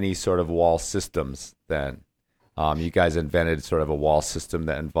pre any sort of wall systems then. You guys invented sort of a wall system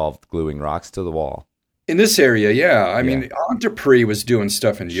that involved gluing rocks to the wall. In this area, yeah. I mean, Entrepris was doing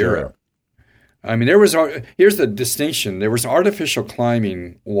stuff in Europe. I mean, here's the distinction. There was artificial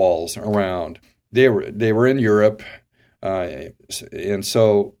climbing walls around. They were in Europe, and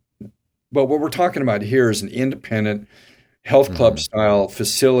so, but what we're talking about here is an independent health club style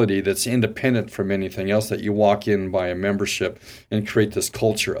facility that's independent from anything else, that you walk in, buy a membership, and create this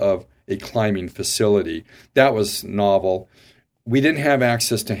culture of a climbing facility. That was novel. We didn't have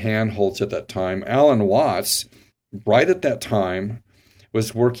access to handholds at that time. Alan Watts, right at that time,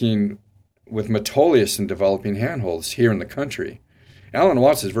 was working with Metolius in developing handholds here in the country. Alan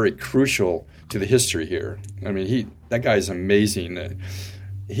Watts is very crucial to the history here. I mean, that guy is amazing.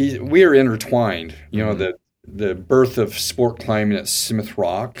 We are intertwined. The birth of sport climbing at Smith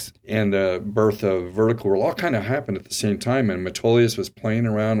Rocks and the birth of vertical roll all kind of happened at the same time. And Metolius was playing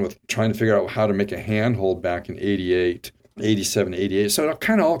around with trying to figure out how to make a handhold back in 88, 87, 88. So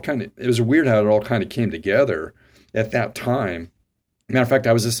it was weird how it all kind of came together at that time. Matter of fact,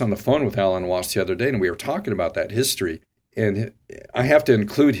 I was just on the phone with Alan Watts the other day, and we were talking about that history. And I have to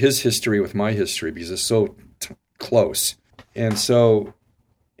include his history with my history because it's so close. And so,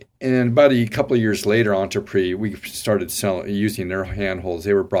 and about a couple of years later, Entrepris, we started using their handholds.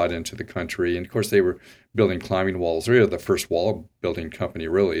 They were brought into the country. And of course, they were building climbing walls. They were the first wall building company,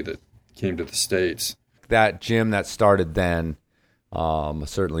 really, that came to the States. That gym that started then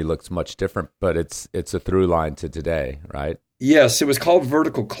certainly looks much different, but it's a through line to today, right? Yes, it was called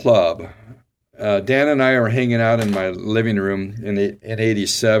Vertical Club. Dan and I were hanging out in my living room in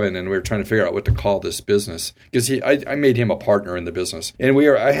 87, and we were trying to figure out what to call this business because I made him a partner in the business. And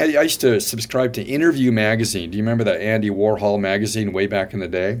I used to subscribe to Interview magazine. Do you remember that Andy Warhol magazine way back in the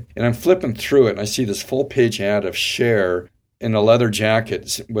day? And I'm flipping through it, and I see this full-page ad of Cher in a leather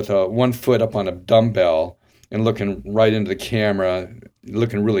jacket with 1 foot up on a dumbbell and looking right into the camera,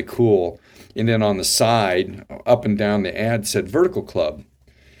 looking really cool. And then on the side, up and down the ad said Vertical Club.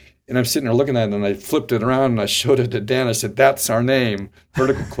 And I'm sitting there looking at it, and I flipped it around, and I showed it to Dan. I said, that's our name,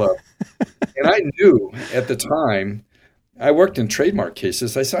 Vertical Club. And I knew at the time, I worked in trademark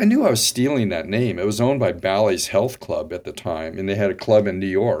cases. I knew I was stealing that name. It was owned by Bally's Health Club at the time, and they had a club in New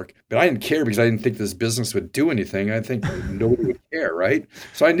York. But I didn't care because I didn't think this business would do anything. I think nobody would care, right?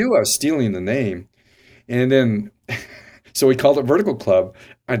 So I knew I was stealing the name. And then, so we called it Vertical Club.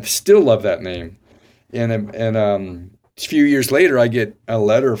 I still love that name. And a few years later, I get a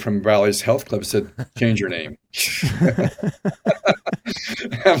letter from Bally's Health Club that said, change your name.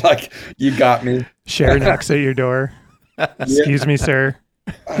 I'm like, you got me. Share knocks at your door. Excuse me, sir.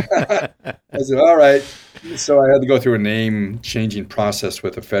 I said, all right. So I had to go through a name changing process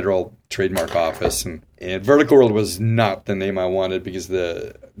with the federal trademark office. And Vertical World was not the name I wanted because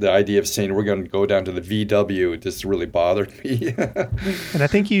the idea of saying we're going to go down to the VW just really bothered me. And I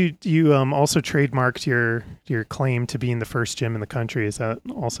think you also trademarked your claim to being the first gym in the country. Is that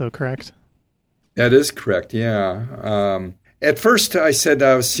also correct? That is correct, yeah. At first, I said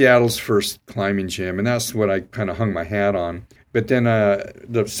I was Seattle's first climbing gym, and that's what I kind of hung my hat on. But then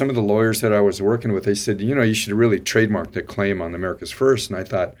some of the lawyers that I was working with, they said, you should really trademark the claim on America's First. And I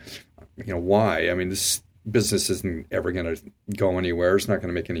thought, why? I mean, this business isn't ever going to go anywhere. It's not going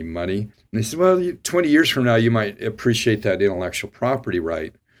to make any money. And they said, well, 20 years from now, you might appreciate that intellectual property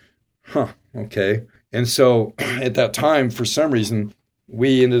right. Huh, okay. And so at that time, for some reason,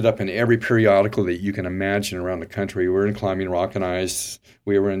 we ended up in every periodical that you can imagine around the country. We were in Climbing, Rock and Ice.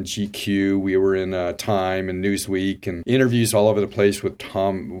 We were in GQ. We were in Time and Newsweek, and interviews all over the place with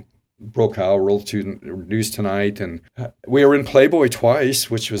Tom Brokaw, World News Tonight. And we were in Playboy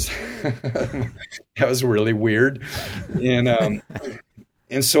twice, which was that was really weird. And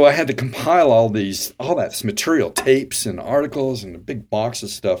so I had to compile all that material, tapes and articles and a big box of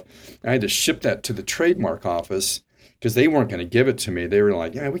stuff. I had to ship that to the trademark office, because they weren't going to give it to me. They were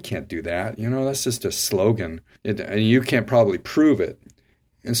like, yeah, we can't do that. That's just a slogan. And you can't probably prove it.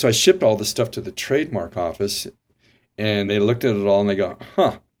 And so I shipped all the stuff to the trademark office, and they looked at it all, and they go,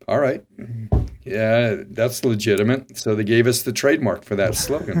 huh, all right. Yeah, that's legitimate. So they gave us the trademark for that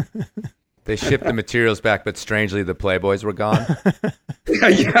slogan. They shipped the materials back, but strangely, the Playboys were gone.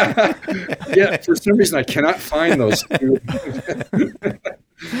 Yeah, for some reason, I cannot find those.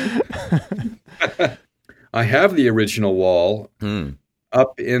 I have the original wall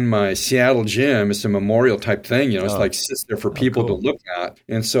up in my Seattle gym. It's a memorial type thing, it's like sits there for people to look at.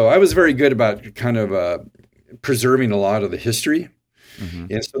 And so I was very good about kind of preserving a lot of the history. Mm-hmm.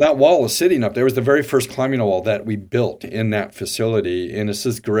 And so that wall is sitting up there. It was the very first climbing wall that we built in that facility. And it's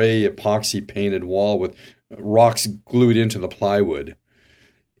this gray epoxy painted wall with rocks glued into the plywood.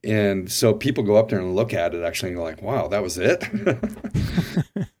 And so people go up there and look at it actually and go like, wow, that was it?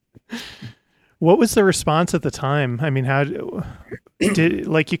 What was the response at the time? I mean, how did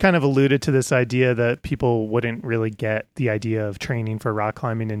like you kind of alluded to this idea that people wouldn't really get the idea of training for rock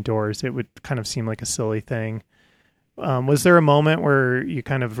climbing indoors. It would kind of seem like a silly thing. Was there a moment where you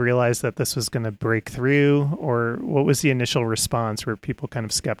kind of realized that this was going to break through, or what was the initial response? Were people kind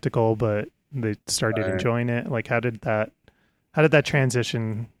of skeptical, but they started enjoying it? Like, how did that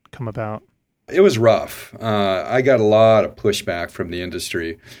transition come about? It was rough. I got a lot of pushback from the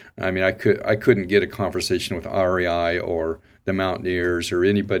industry. I mean, I couldn't get a conversation with REI or the Mountaineers or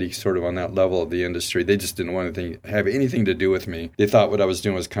anybody sort of on that level of the industry. They just didn't want to have anything to do with me. They thought what I was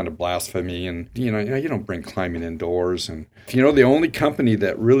doing was kind of blasphemy, and you don't bring climbing indoors. And the only company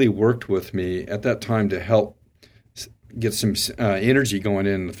that really worked with me at that time to help get some energy going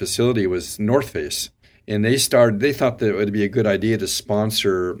in the facility was North Face. And they thought that it would be a good idea to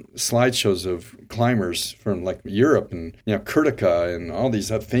sponsor slideshows of climbers from like Europe and Kurtica and all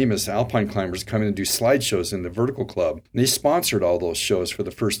these famous alpine climbers coming and do slideshows in the Vertical Club. And they sponsored all those shows for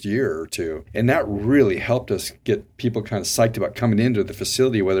the first year or two. And that really helped us get people kind of psyched about coming into the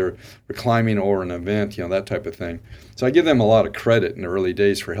facility, whether we're climbing or an event, that type of thing. So I give them a lot of credit in the early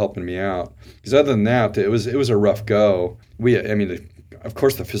days for helping me out. Because other than that, it was a rough go. Of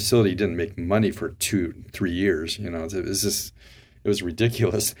course, the facility didn't make money for 2-3 years. It was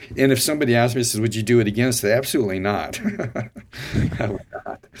ridiculous. And if somebody asked me, says, "Would you do it again?" I said, "Absolutely not." I would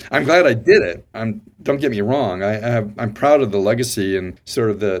not. I'm glad I did it. Don't get me wrong. I'm proud of the legacy and sort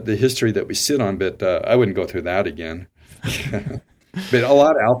of the history that we sit on, but I wouldn't go through that again. But a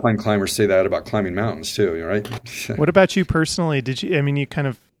lot of alpine climbers say that about climbing mountains too, right? What about you personally? You kind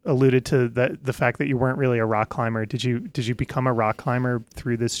of alluded to the fact that you weren't really a rock climber. Did you become a rock climber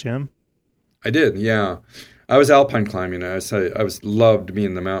through this gym? I did, yeah. I was alpine climbing. I loved being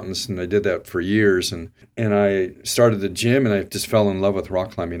in the mountains, and I did that for years. And I started the gym, and I just fell in love with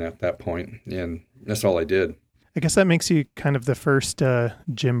rock climbing at that point, and that's all I did. I guess that makes you kind of the first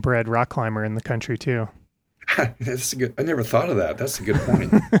gym-bred rock climber in the country too. That's I never thought of that. That's a good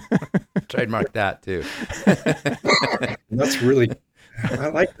point. Trademark that too. That's really, I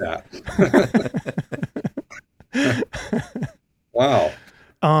like that. Wow.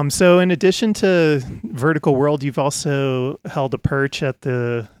 So in addition to Vertical World, you've also held a perch at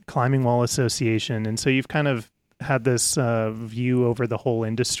the Climbing Wall Association. And so you've kind of had this view over the whole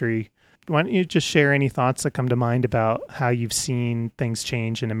industry. Why don't you just share any thoughts that come to mind about how you've seen things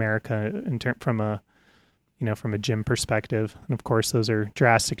change in America from a gym perspective? And of course, those are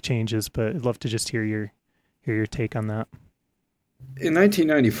drastic changes, but I'd love to just hear your take on that. In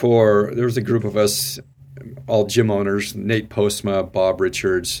 1994, there was a group of us, all gym owners, Nate Postma, Bob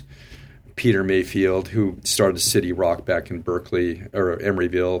Richards, Peter Mayfield, who started City Rock back in Berkeley or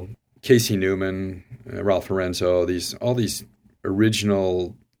Emeryville, Casey Newman, Ralph Lorenzo, all these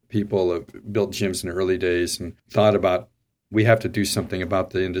original people have built gyms in the early days and thought about, we have to do something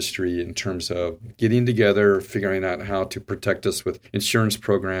about the industry in terms of getting together, figuring out how to protect us with insurance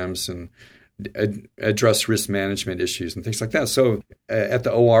programs and address risk management issues and things like that. So at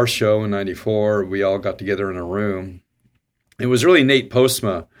the OR show in 94, we all got together in a room. It was really Nate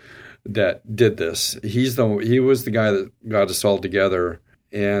Postma that did this. He was the guy that got us all together.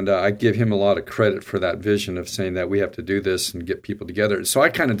 And I give him a lot of credit for that vision of saying that we have to do this and get people together. So I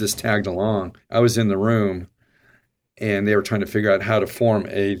kind of just tagged along. I was in the room, and they were trying to figure out how to form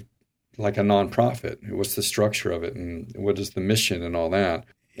a nonprofit. What's the structure of it, and what is the mission and all that.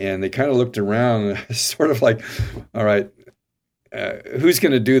 And they kind of looked around, sort of like, all right, who's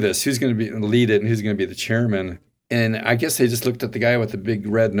going to do this? Who's going to lead it, and who's going to be the chairman? And I guess they just looked at the guy with the big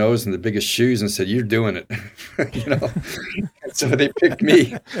red nose and the biggest shoes and said, "You're doing it," So they picked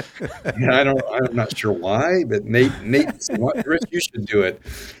me. And I'm not sure why, but Nate said, "Rich, you should do it."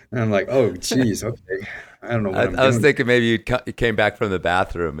 And I'm like, "Oh, geez, okay." I don't know what I'm doing. I was thinking maybe you came back from the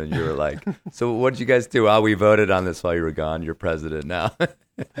bathroom and you were like, "So what did you guys do?" "Oh, we voted on this while you were gone. You're president now."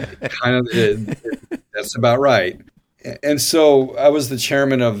 Kind of, that's about right. And so I was the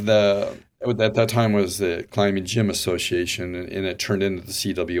chairman of at that time was the Climbing Gym Association, and it turned into the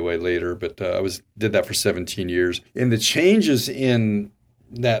CWA later, but did that for 17 years. And the changes in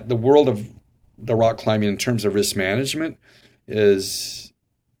the world of the rock climbing in terms of risk management is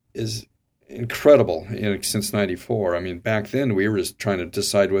incredible since 94. I mean, back then we were just trying to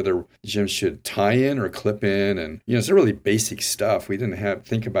decide whether gyms should tie in or clip in, and it's really basic stuff. We didn't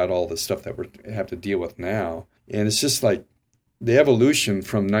think about all the stuff that we have to deal with now. And it's just like the evolution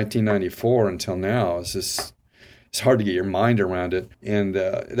from 1994 until now is just, it's hard to get your mind around it. And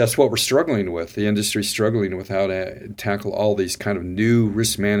that's what we're struggling with. The industry's struggling with how to tackle all these kind of new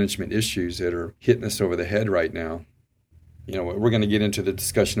risk management issues that are hitting us over the head right now. We're going to get into the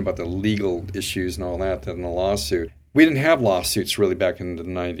discussion about the legal issues and all that in the lawsuit. We didn't have lawsuits really back in the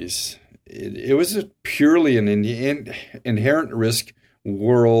 90s. It was purely an inherent risk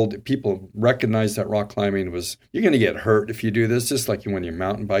world. People recognized that rock climbing you're going to get hurt if you do this, just like when you're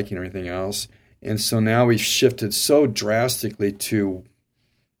mountain biking or anything else. And so now we've shifted so drastically to,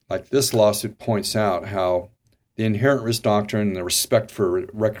 like this lawsuit points out, how the inherent risk doctrine and the respect for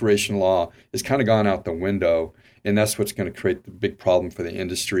recreational law has kind of gone out the window. And that's what's going to create the big problem for the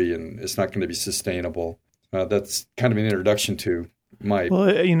industry, and it's not going to be sustainable. That's kind of an introduction to my... Well,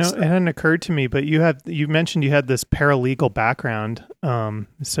 it hadn't occurred to me, but you mentioned you had this paralegal background.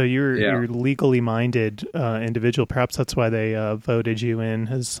 So you're legally minded individual. Perhaps that's why they voted you in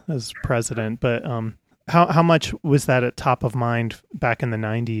as president. But how much was that at top of mind back in the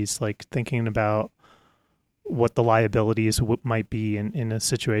 90s, like thinking about what the liabilities might be in a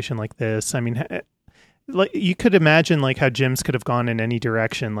situation like this? I mean... Like you could imagine like how gyms could have gone in any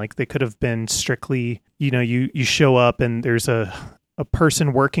direction. Like they could have been strictly, you show up and there's a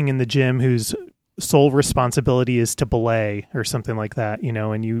person working in the gym whose sole responsibility is to belay or something like that,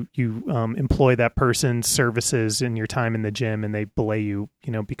 and you employ that person's services in your time in the gym, and they belay you,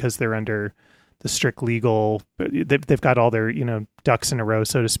 because they're under the strict legal, they've got all their, ducks in a row,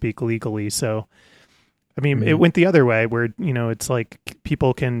 so to speak, legally. So, I mean, It went the other way where, it's like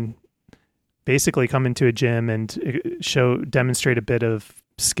people can basically come into a gym and demonstrate a bit of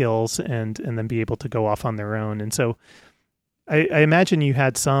skills and then be able to go off on their own. And so I imagine you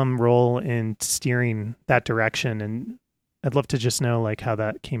had some role in steering that direction, and I'd love to just know like how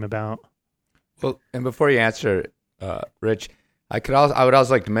that came about. Well, and before you answer, Rich, I would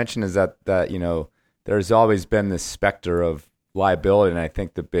also like to mention is that there's always been this specter of liability, and I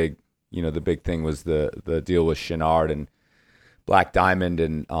think the big thing was the deal with Chenard and Black Diamond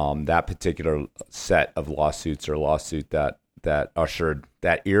and that particular set of lawsuit that ushered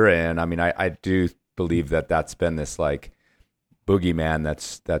that era in. I mean, I do believe that that's been this like boogeyman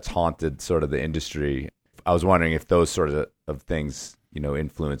that's haunted sort of the industry. I was wondering if those sort of things,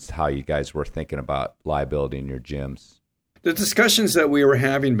 influenced how you guys were thinking about liability in your gyms. The discussions that we were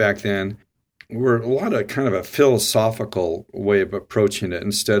having back then were a lot of kind of a philosophical way of approaching it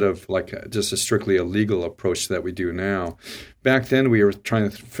instead of like just a strictly a legal approach that we do now. Back then, we were trying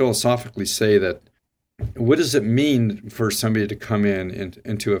to philosophically say that what does it mean for somebody to come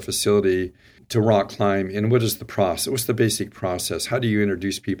into a facility to rock climb, and what is the process? What's the basic process? How do you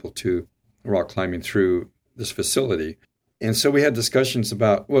introduce people to rock climbing through this facility? And so we had discussions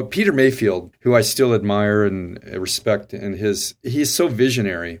about, well, Peter Mayfield, who I still admire and respect, and he's so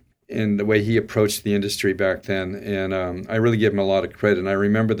visionary in the way he approached the industry back then. And I really give him a lot of credit. And I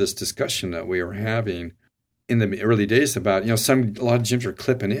remember this discussion that we were having in the early days about, a lot of gyms are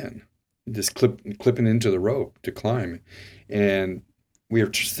clipping in, just clipping into the rope to climb. And we were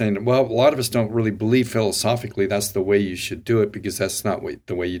just saying, well, a lot of us don't really believe philosophically that's the way you should do it, because that's not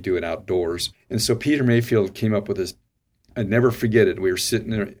the way you do it outdoors. And so Peter Mayfield came up with this. I'd never forget it. We were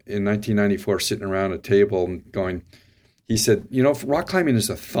sitting there in 1994, sitting around a table and going, he said, rock climbing is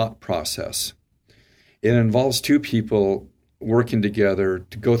a thought process. It involves two people working together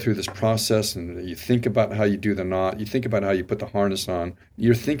to go through this process, and you think about how you do the knot, you think about how you put the harness on,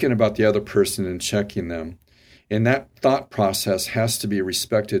 you're thinking about the other person and checking them. And that thought process has to be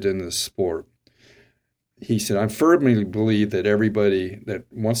respected in this sport. He said, I firmly believe that everybody that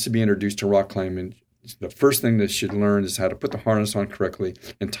wants to be introduced to rock climbing, the first thing they should learn is how to put the harness on correctly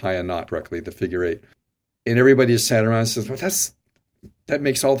and tie a knot correctly, the figure eight. And everybody has sat around and says, well, that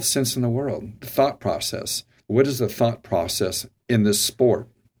makes all the sense in the world. The thought process. What is the thought process in this sport?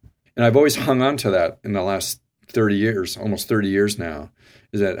 And I've always hung on to that in the last 30 years, almost 30 years now,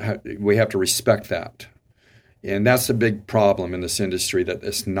 is that we have to respect that. And that's a big problem in this industry, that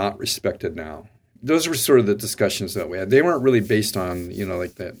it's not respected now. Those were sort of the discussions that we had. They weren't really based on,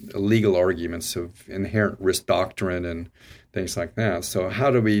 like the legal arguments of inherent risk doctrine and things like that. So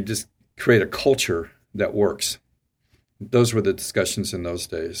how do we just create a culture that works? Those were the discussions in those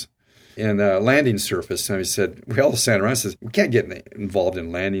days. And landing surface, and we said, we all sat around and said, we can't get involved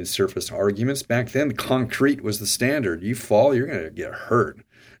in landing surface arguments. Back then, the concrete was the standard. You fall, you're going to get hurt.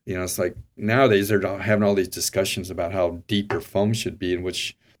 It's like nowadays they're having all these discussions about how deep your foam should be, in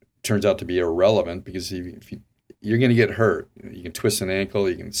which turns out to be irrelevant, because if you're going to get hurt. You can twist an ankle,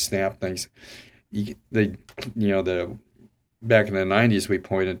 you can snap things. Back in the 90s, we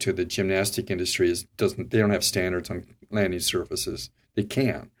pointed to the gymnastic industry they don't have standards on landing surfaces. They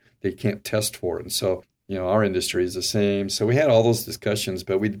can't test for it. And so, our industry is the same. So we had all those discussions,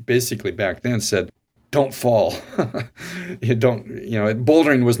 but we basically back then said, don't fall.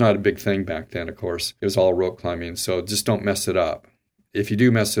 Bouldering was not a big thing back then, of course. It was all rope climbing. So just don't mess it up. If you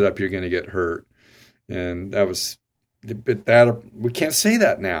do mess it up, you're going to get hurt. And we can't say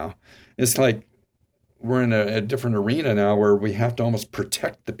that now. It's like we're in a different arena now where we have to almost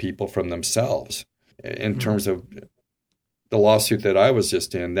protect the people from themselves. In terms of the lawsuit that I was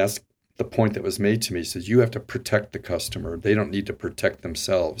just in, that's the point that was made to me. It says you have to protect the customer. They don't need to protect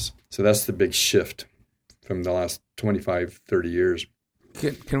themselves. So that's the big shift from the last 25, 30 years.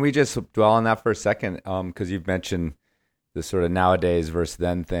 Can we just dwell on that for a second? Because you've mentioned the sort of nowadays versus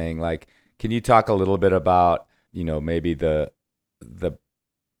then thing. Like, can you talk a little bit about, maybe the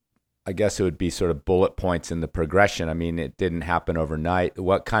I guess it would be sort of bullet points in the progression. I mean, it didn't happen overnight.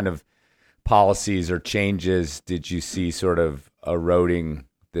 What kind of policies or changes did you see sort of eroding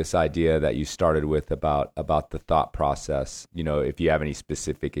this idea that you started with about the thought process? If you have any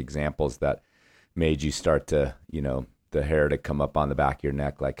specific examples that made you start to, the hair to come up on the back of your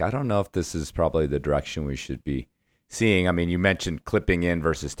neck, like, I don't know if this is probably the direction we should be seeing. I mean, you mentioned clipping in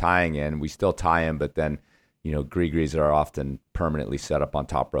versus tying in. We still tie in, but then, gree-grees are often permanently set up on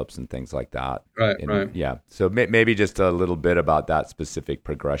top ropes and things like that. Right. Yeah. So maybe just a little bit about that specific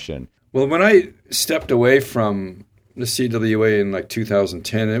progression. Well, when I stepped away from the CWA in like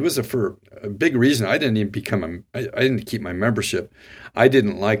 2010, it was for a big reason. I didn't even I didn't keep my membership. I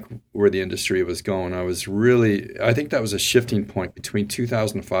didn't like where the industry was going. I think that was a shifting point between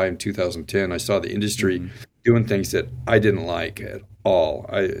 2005 and 2010. I saw the industry doing things that I didn't like at all.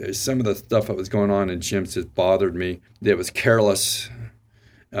 Some of the stuff that was going on in gyms that bothered me. It was careless.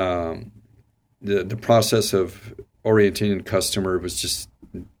 The process of orienting the customer was just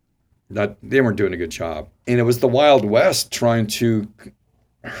they weren't doing a good job. And it was the Wild West trying to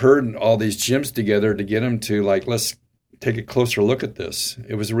herd all these gyms together to get them to, like, let's take a closer look at this.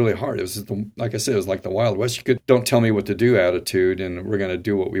 It was really hard. It was, like I said, it was like the Wild West. Don't tell me what to do attitude, and we're going to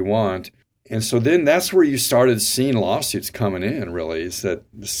do what we want. And so then that's where you started seeing lawsuits coming in, really, is that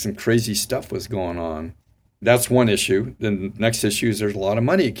some crazy stuff was going on. That's one issue. Then the next issue is there's a lot of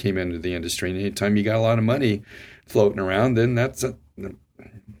money that came into the industry. And anytime you got a lot of money floating around, then that's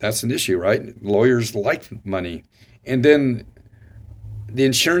an issue, right? Lawyers like money. And then the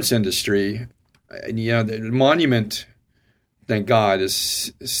insurance industry, the Monument, thank God,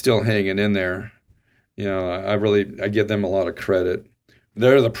 is still hanging in there. I give them a lot of credit.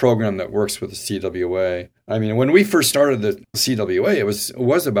 They're the program that works with the CWA. I mean, when we first started the CWA, it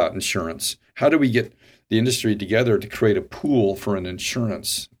was about insurance. How do we get the industry together to create a pool for an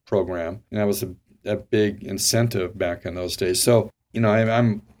insurance program? And that was a big incentive back in those days. So,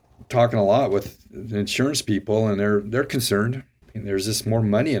 I'm talking a lot with the insurance people, and they're concerned. And there's just more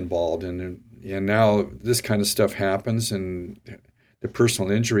money involved, and now this kind of stuff happens, and the personal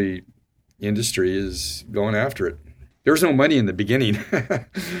injury industry is going after it. There was no money in the beginning.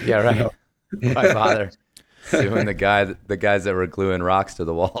 Yeah, right. Why bother suing the guys that were gluing rocks to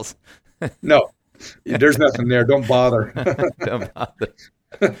the walls? No, there's nothing there. Don't bother. Don't bother.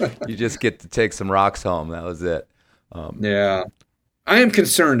 You just get to take some rocks home. That was it. Yeah. I am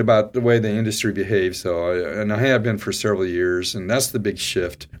concerned about the way the industry behaves, though, and I have been for several years, and that's the big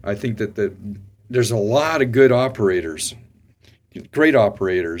shift. I think that there's a lot of good operators, great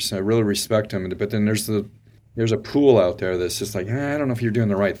operators. I really respect them, but then there's a pool out there that's just like, I don't know if you're doing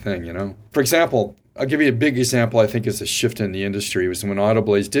the right thing, For example, I'll give you a big example I think is a shift in the industry. It was when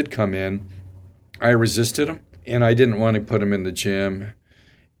autoblades did come in, I resisted them, and I didn't want to put them in the gym.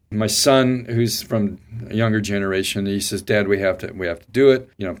 My son, who's from a younger generation, he says, Dad, we have to do it.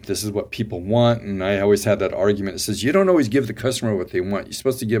 This is what people want. And I always had that argument. It says, you don't always give the customer what they want. You're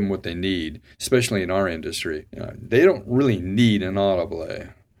supposed to give them what they need, especially in our industry. They don't really need an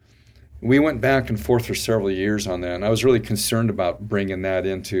autoblade. We went back and forth for several years on that, and I was really concerned about bringing that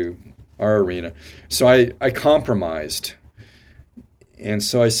into our arena. So I compromised. And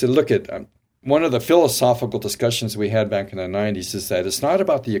so I said, look, one of the philosophical discussions we had back in the 90s is that it's not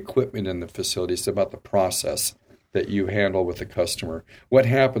about the equipment in the facility, it's about the process that you handle with the customer. What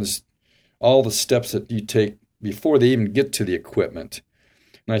happens, all the steps that you take before they even get to the equipment.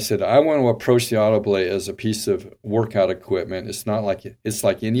 And I said, I want to approach the autoblade as a piece of workout equipment. It's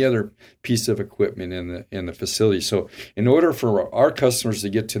like any other piece of equipment in the facility. So in order for our customers to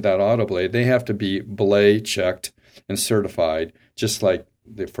get to that autoblade, they have to be belay checked and certified, just like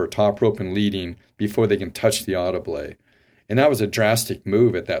for top rope and leading, before they can touch the autoblade. And that was a drastic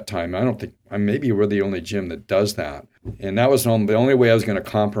move at that time. Maybe we're the only gym that does that. And that was the only way I was going to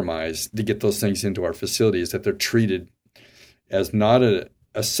compromise to get those things into our facility, is that they're treated as not a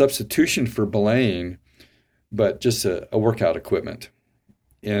substitution for belaying, but just a workout equipment.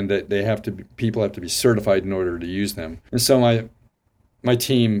 And that people have to be certified in order to use them. And so my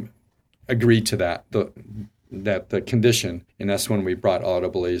team agreed to that the condition, and that's when we brought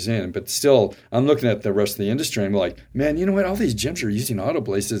autoblades in. But still, I'm looking at the rest of the industry, and I'm like, man, you know what? All these gyms are using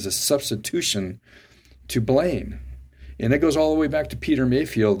autoblades as a substitution to belaying. And that goes all the way back to Peter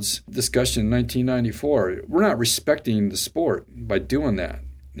Mayfield's discussion in 1994. We're not respecting the sport by doing that,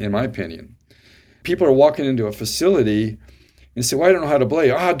 in my opinion. People are walking into a facility and say, well, I don't know how to belay.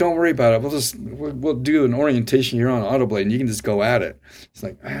 Don't worry about it. We'll do an orientation here on autoblade, and you can just go at it. It's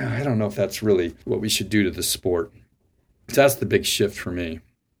like, I don't know if that's really what we should do to the sport. So that's the big shift for me.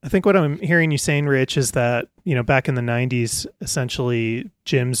 I think what I'm hearing you saying, Rich, is that, back in the 90s, essentially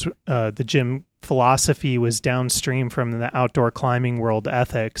the gym philosophy was downstream from the outdoor climbing world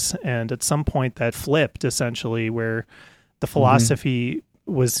ethics. And at some point that flipped, essentially, where the philosophy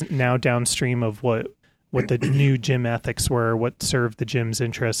was now downstream of what the new gym ethics were, what served the gym's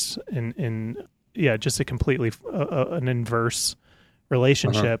interests in just a completely an inverse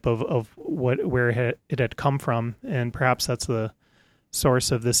relationship of where it had come from. And perhaps that's the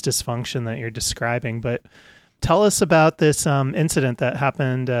source of this dysfunction that you're describing. But tell us about this incident that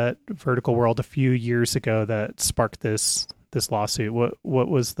happened at Vertical World a few years ago that sparked this lawsuit. What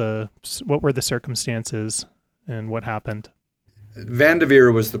were the circumstances and what happened? Van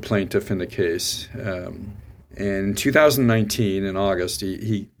Devere was the plaintiff in the case. In 2019, in August,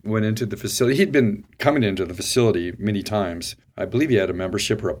 he went into the facility. He'd been coming into the facility many times. I believe he had a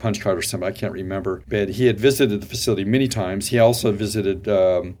membership or a punch card or something. I can't remember. But he had visited the facility many times. He also visited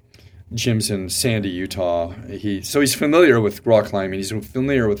gyms in Sandy, Utah. So he's familiar with rock climbing. He's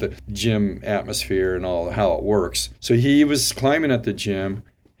familiar with the gym atmosphere and all how it works. So he was climbing at the gym,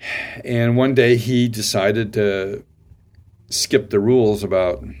 and one day he decided to skip the rules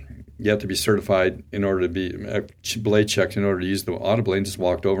about you have to be certified in order to be blade checked in order to use the autoblade, and just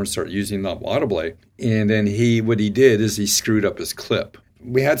walked over and started using the autoblade. And then what he did is he screwed up his clip.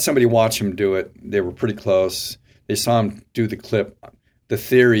 We had somebody watch him do it. They were pretty close. They saw him do the clip. The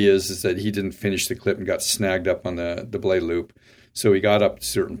theory is that he didn't finish the clip and got snagged up on the blade loop. So he got up to a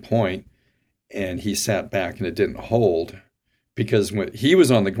certain point and he sat back and it didn't hold, because when he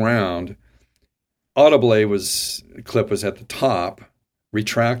was on the ground, clip was at the top,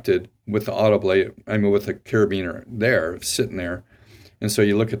 retracted with the with the carabiner there, sitting there. And so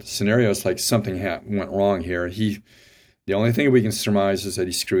you look at the scenario, it's like something went wrong here. The only thing we can surmise is that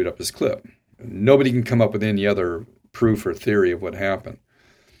he screwed up his clip. Nobody can come up with any other proof or theory of what happened.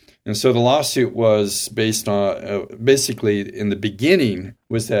 And so the lawsuit was based on, basically in the beginning,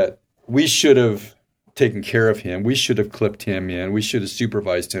 was that we should have taken care of him. We should have clipped him in. We should have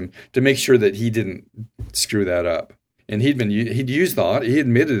supervised him to make sure that he didn't screw that up. And he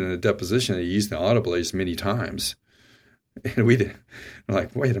admitted in a deposition that he used the autoblaze many times. And we're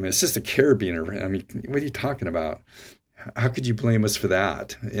like, wait a minute, it's just a carabiner. I mean, what are you talking about? How could you blame us for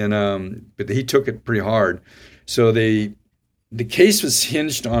that? And but he took it pretty hard. So the case was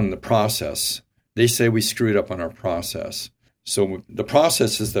hinged on the process. They say we screwed up on our process. So the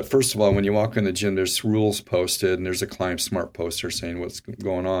process is that, first of all, when you walk in the gym, there's rules posted, and there's a Climb Smart poster saying what's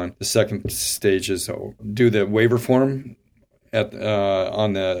going on. The second stage is do the waiver form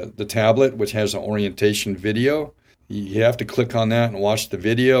on the tablet, which has an orientation video. You have to click on that and watch the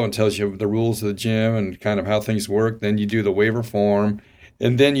video, and tells you the rules of the gym and kind of how things work. Then you do the waiver form,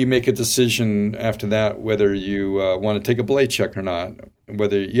 and then you make a decision after that whether you want to take a blade check or not.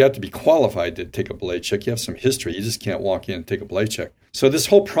 Whether you have to be qualified to take a blade check. You have some history. You just can't walk in and take a blade check. So this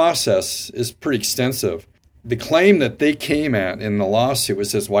whole process is pretty extensive. The claim that they came at in the lawsuit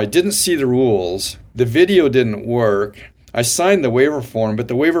was this: well, I didn't see the rules. The video didn't work. I signed the waiver form, but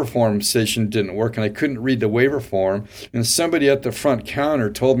the waiver form station didn't work, and I couldn't read the waiver form. And somebody at the front counter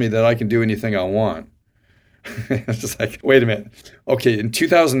told me that I can do anything I want. It's just like, wait a minute. Okay, in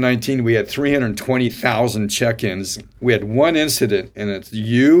 2019, we had 320,000 check-ins. We had one incident, and it's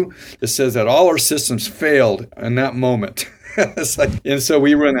you that says that all our systems failed in that moment. It's like, and so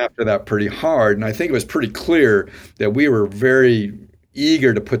we went after that pretty hard, and I think it was pretty clear that we were very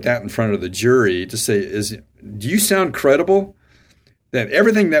eager to put that in front of the jury to say, do you sound credible? That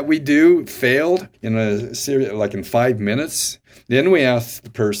everything that we do failed in a series, like in 5 minutes? Then we asked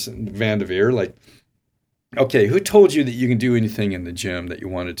the person, Van de Veer, like, okay, who told you that you can do anything in the gym that you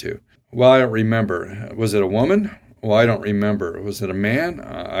wanted to? Well, I don't remember. Was it a woman? Well, I don't remember. Was it a man?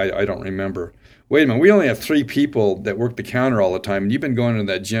 I don't remember. Wait a minute, we only have 3 people that work the counter all the time, and you've been going to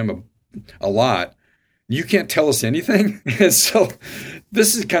that gym a lot. You can't tell us anything? And so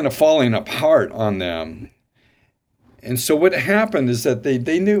this is kind of falling apart on them. And so what happened is that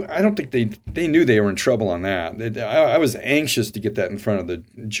they knew, I don't think they knew they were in trouble on that. I was anxious to get that in front of the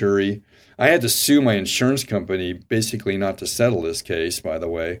jury. I had to sue my insurance company, basically not to settle this case, by the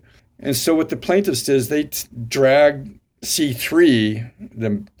way. And so what the plaintiffs did is they dragged C3,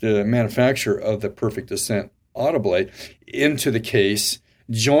 the manufacturer of the Perfect Descent Autoblade, into the case,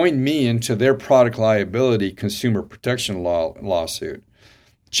 joined me into their product liability consumer protection lawsuit.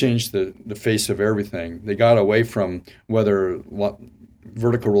 Changed the face of everything. They got away from whether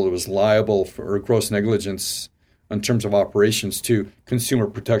Vertical Roller was liable for gross negligence in terms of operations to consumer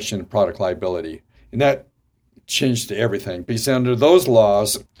protection and product liability. And that changed everything. Because under those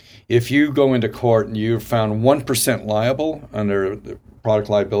laws, if you go into court and you're found 1% liable under the product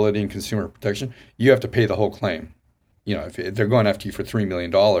liability and consumer protection, you have to pay the whole claim. You know, if they're going after you for $3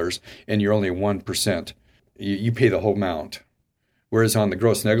 million and you're only 1%, you pay the whole amount. Whereas on the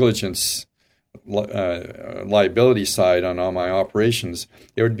gross negligence liability side on all my operations,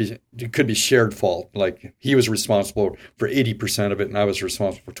 it could be shared fault. Like he was responsible for 80% of it and I was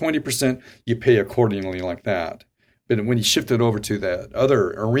responsible for 20%. You pay accordingly like that. But when you shift it over to that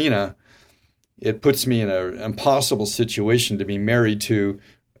other arena, it puts me in an impossible situation to be married to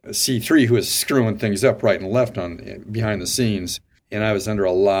C3, who is screwing things up right and left on behind the scenes. And I was under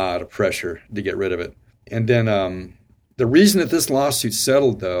a lot of pressure to get rid of it. And then the reason that this lawsuit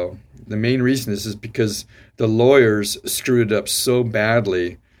settled, though, the main reason is because the lawyers screwed it up so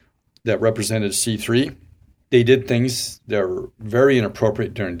badly that represented C3. They did things that were very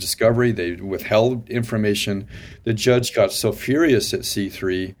inappropriate during discovery. They withheld information. The judge got so furious at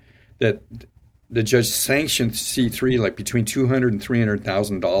C3 that the judge sanctioned C3 like between $200,000 and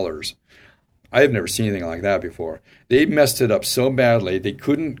 $300,000. I have never seen anything like that before. They messed it up so badly they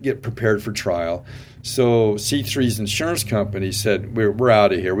couldn't get prepared for trial. So C3's insurance company said, we're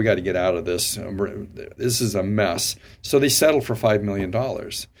out of here. We got to get out of this. This is a mess. So they settled for $5 million.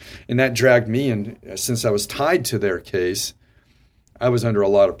 And that dragged me in. Since I was tied to their case, I was under a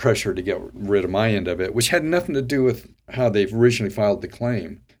lot of pressure to get rid of my end of it, which had nothing to do with how they originally filed the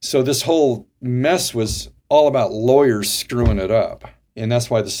claim. So this whole mess was all about lawyers screwing it up. And that's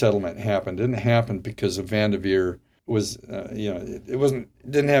why the settlement happened. It didn't happen because of Van de Veer was, it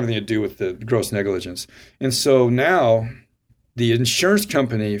didn't have anything to do with the gross negligence. And so now the insurance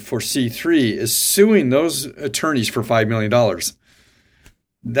company for C3 is suing those attorneys for $5 million.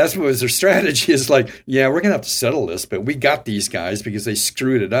 That's what was their strategy, is like, yeah, we're going to have to settle this, but we got these guys because they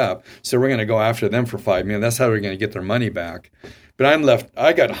screwed it up. So we're going to go after them for $5 million. That's how we're going to get their money back. But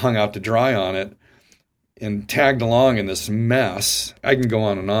I got hung out to dry on it and tagged along in this mess. I can go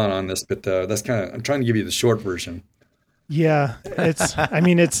on this, but I'm trying to give you the short version. Yeah,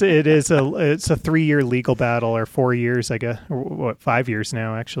 it is a 3-year legal battle, or 4 years, I guess, or what, 5 years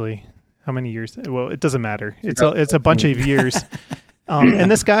now, actually. How many years? Well, it doesn't matter. It's a bunch of years. And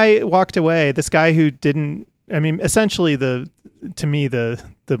this guy walked away. This guy who didn't. I mean, essentially, to me, the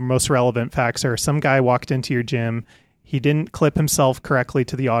most relevant facts are: some guy walked into your gym. He didn't clip himself correctly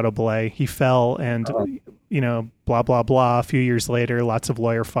to the auto belay. He fell, and blah blah blah. A few years later, lots of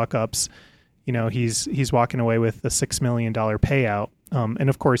lawyer fuck ups. He's walking away with a $6 million payout. And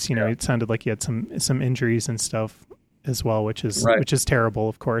of course, it sounded like he had some injuries and stuff as well, which is terrible,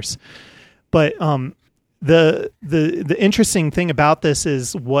 of course. But the interesting thing about this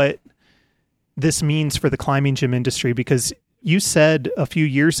is what this means for the climbing gym industry, because you said a few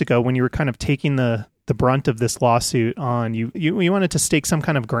years ago, when you were kind of taking the brunt of this lawsuit on, you wanted to stake some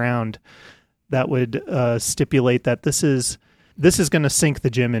kind of ground that would stipulate that this is going to sink the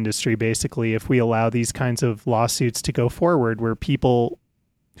gym industry, basically, if we allow these kinds of lawsuits to go forward, where people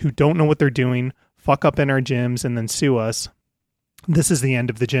who don't know what they're doing fuck up in our gyms and then sue us. This is the end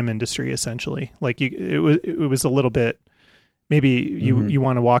of the gym industry, essentially. Like it was a little bit. Maybe you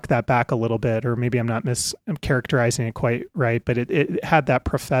want to walk that back a little bit, or maybe I'm characterizing it quite right, but it had that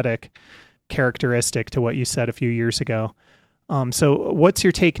prophetic characteristic to what you said a few years ago. So what's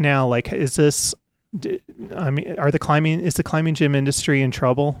your take now? Like, is the climbing gym industry in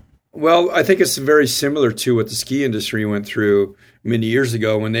trouble? Well, I think it's very similar to what the ski industry went through many years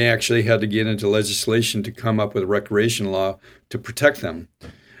ago, when they actually had to get into legislation to come up with a recreation law to protect them.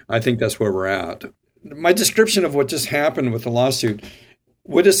 I think that's where we're at. My description of what just happened with the lawsuit,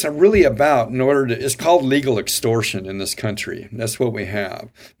 what it's really about, it's called legal extortion in this country. That's what we have,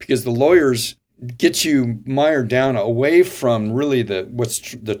 because the lawyers get you mired down away from really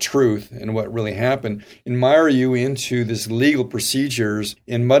what's the truth and what really happened, and mire you into this legal procedures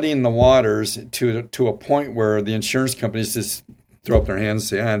and muddying the waters to a point where the insurance companies just throw up their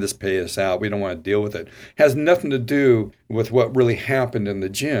hands and say, just pay us out. We don't want to deal with it. It has nothing to do with what really happened in the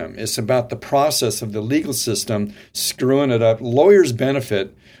gym. It's about the process of the legal system screwing it up. Lawyers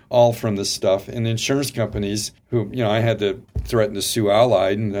benefit all from this stuff, and the insurance companies who, I had to threaten to sue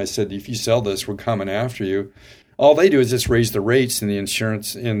Allied, and I said, if you sell this, we're coming after you. All they do is just raise the rates, and the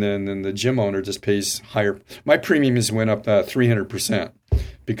insurance, and then the gym owner just pays higher. My premiums went up 300%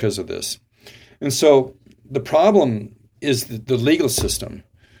 because of this. And so the problem is the legal system,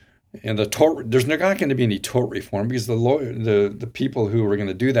 and there's not going to be any tort reform, because the people who are going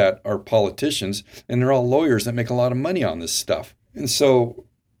to do that are politicians, and they're all lawyers that make a lot of money on this stuff. And so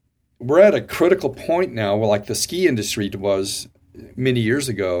we're at a critical point now, like the ski industry was many years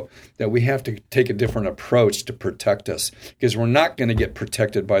ago, that we have to take a different approach to protect us, because we're not going to get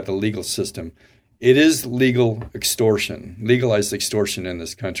protected by the legal system. It is legal extortion, legalized extortion in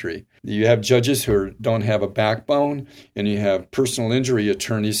this country. You have judges who don't have a backbone, and you have personal injury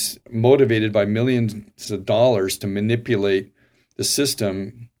attorneys motivated by millions of dollars to manipulate the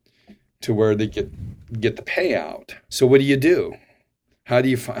system to where they get the payout. So what do you do? How do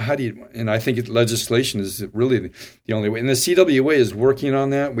you? And I think legislation is really the only way. And the CWA is working on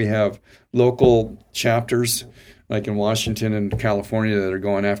that. We have local chapters, like in Washington and California, that are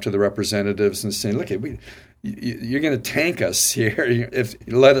going after the representatives and saying, "Look, you're going to tank us here.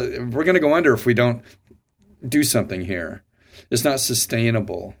 We're going to go under if we don't do something here. It's not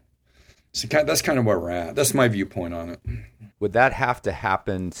sustainable." So that's kind of where we're at. That's my viewpoint on it. Would that have to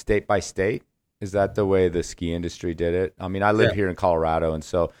happen state by state? Is that the way the ski industry did it? I mean, I live here in Colorado, and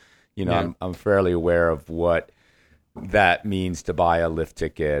so I'm fairly aware of what that means to buy a lift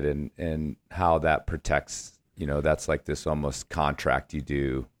ticket and how that protects. That's like this almost contract you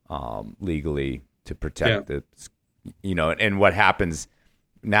do legally to protect and what happens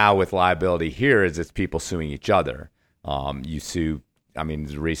now with liability here is it's people suing each other. You sue,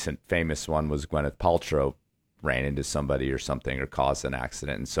 the recent famous one was Gwyneth Paltrow ran into somebody or something or caused an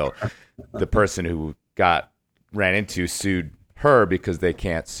accident. And so the person who ran into sued her because they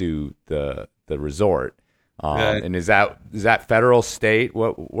can't sue the resort. And is that federal, state?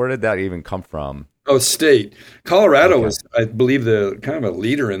 Where did that even come from? Oh, state. Colorado was, I believe, the kind of a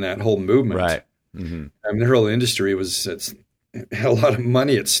leader in that whole movement. Right. Mm-hmm. The whole industry had a lot of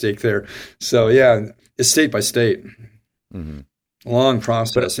money at stake there. So yeah, it's state by state. Mm-hmm. Long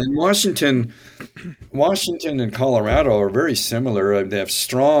process. And Washington and Colorado are very similar. They have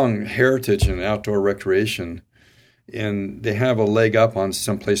strong heritage in outdoor recreation, and they have a leg up on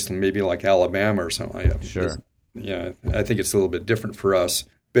some place maybe like Alabama or something like that. Sure. Yeah, I think it's a little bit different for us.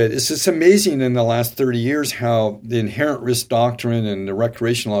 But it's just amazing in the last 30 years how the inherent risk doctrine and the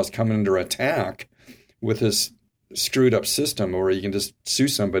recreation laws come under attack with this screwed up system where you can just sue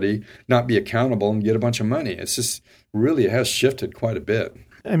somebody, not be accountable, and get a bunch of money. It's just really, it has shifted quite a bit.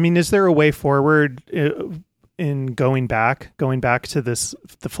 I mean, is there a way forward in going back to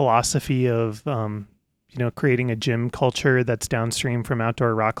the philosophy of, creating a gym culture that's downstream from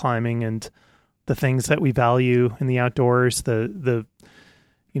outdoor rock climbing and the things that we value in the outdoors, the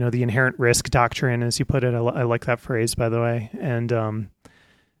inherent risk doctrine, as you put it? I like that phrase, by the way. And,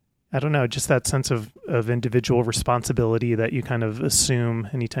 I don't know, just that sense of individual responsibility that you kind of assume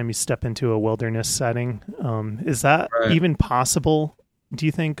anytime you step into a wilderness setting. Is that even possible, do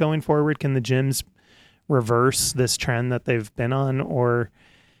you think, going forward? Can the gyms reverse this trend that they've been on, or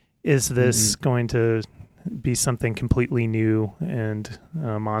is this going to be something completely new and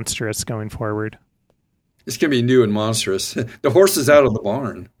monstrous going forward? It's going to be new and monstrous. The horse is out of the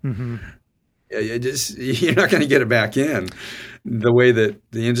barn. Mm-hmm. You're not going to get it back in the way that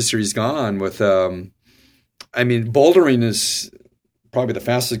the industry's gone with, bouldering is probably the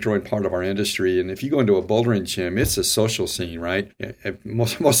fastest growing part of our industry. And if you go into a bouldering gym, it's a social scene, right?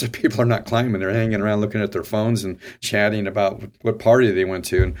 Most of the people are not climbing. They're hanging around looking at their phones and chatting about what party they went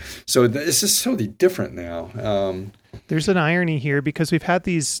to. And so it's just totally different now. There's an irony here because we've had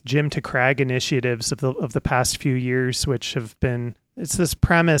these gym to crag initiatives of the past few years, which have been, it's this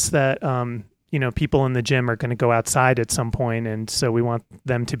premise that, people in the gym are going to go outside at some point, and so we want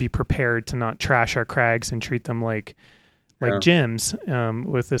them to be prepared to not trash our crags and treat them like gyms,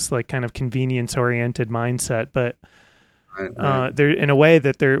 with this like kind of convenience oriented mindset. But they're in a way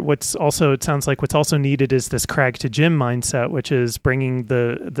that it sounds like what's also needed is this crag to gym mindset, which is bringing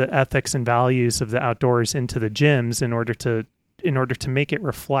the ethics and values of the outdoors into the gyms in order to make it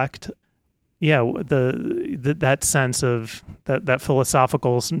reflect that sense of that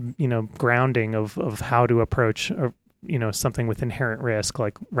philosophical, grounding of how to approach, something with inherent risk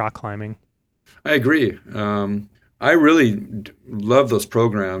like rock climbing. I agree. I really love those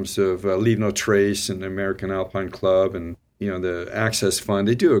programs of Leave No Trace and the American Alpine Club and, the Access Fund.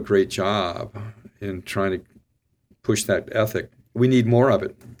 They do a great job in trying to push that ethic. We need more of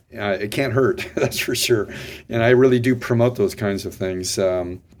it. It can't hurt, that's for sure. And I really do promote those kinds of things.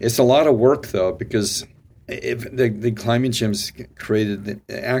 It's a lot of work, though, because if the climbing gyms created,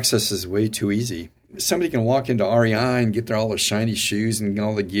 the access is way too easy. Somebody can walk into REI and get all the shiny shoes and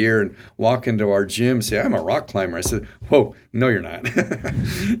all the gear and walk into our gym and say, I'm a rock climber. I said, whoa, no, you're not.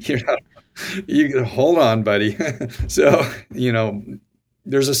 You're not. You hold on, buddy. So,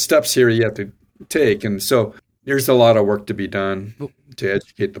 there's a steps here you have to take. And so there's a lot of work to be done to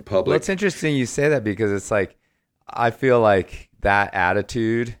educate the public. Well, it's interesting you say that because it's like, I feel like that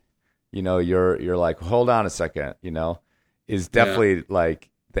attitude, you're like, hold on a second, is definitely like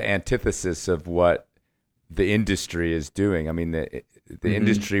the antithesis of what the industry is doing. I mean, the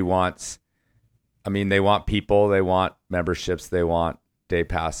industry wants, they want people, they want memberships, they want day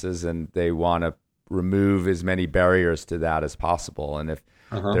passes, and they want to remove as many barriers to that as possible. And if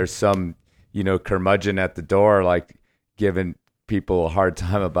there's some, curmudgeon at the door, like giving people a hard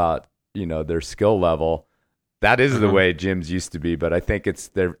time about, their skill level, that is the way gyms used to be. But I think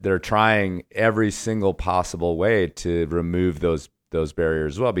they're trying every single possible way to remove those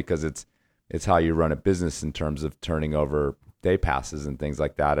barriers as well, because it's how you run a business in terms of turning over day passes and things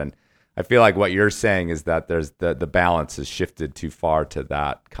like that. And I feel like what you're saying is that there's the balance has shifted too far to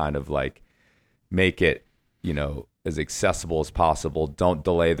that kind of like make it, as accessible as possible. Don't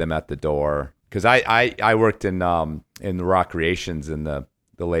delay them at the door. Because I worked in the recreations in the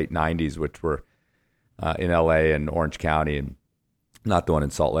late 90s, which were in LA and Orange County, and not the one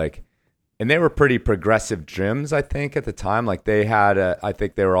in Salt Lake. And they were pretty progressive gyms, I think, at the time. Like they had, I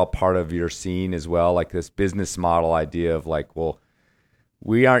think they were all part of your scene as well. Like this business model idea of like, well,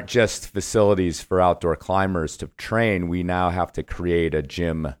 we aren't just facilities for outdoor climbers to train. We now have to create a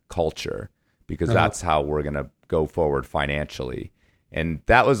gym culture because that's how we're going to go forward financially. And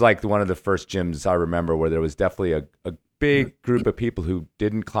that was like one of the first gyms I remember where there was definitely a big group of people who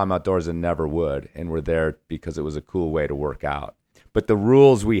didn't climb outdoors and never would, and were there because it was a cool way to work out. But the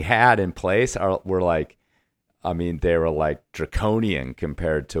rules we had in place were like, they were like draconian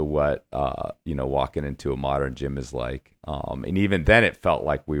compared to what, walking into a modern gym is like. And even then it felt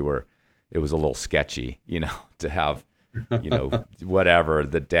like it was a little sketchy, to have whatever,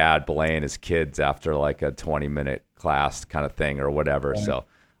 the dad belaying his kids after like a 20-minute class kind of thing or whatever. Right. So,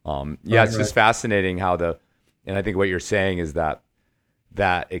 it's just fascinating how and I think what you're saying is that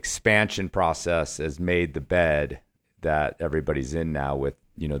expansion process has made the bed that everybody's in now with,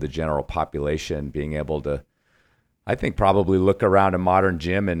 the general population being able to, I think, probably look around a modern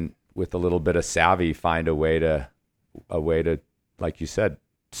gym and with a little bit of savvy, find a way to, like you said,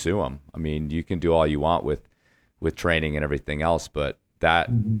 sue them. I mean, you can do all you want with training and everything else, but that,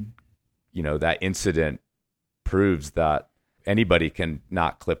 that incident proves that anybody can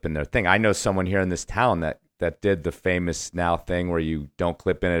not clip in their thing. I know someone here in this town that did the famous now thing where you don't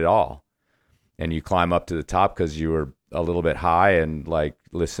clip in at all and you climb up to the top because you were a little bit high and like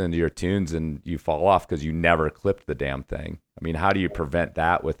listen to your tunes and you fall off because you never clipped the damn thing. I mean, how do you prevent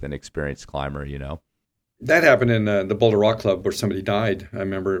that with an experienced climber, That happened in the Boulder Rock Club where somebody died, I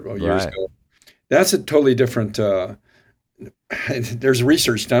remember years ago. That's a totally different, there's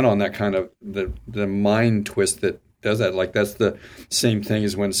research done on that kind of, the mind twist that does that. Like that's the same thing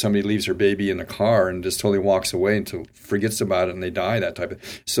as when somebody leaves their baby in the car and just totally walks away until forgets about it and they die, that type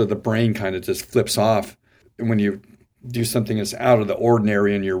of. So the brain kind of just flips off when you do something that's out of the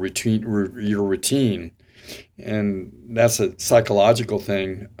ordinary in your routine. And that's a psychological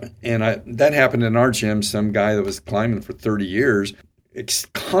thing. And that happened in our gym. Some guy that was climbing for 30 years,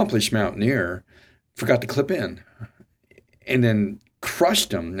 accomplished mountaineer, forgot to clip in and then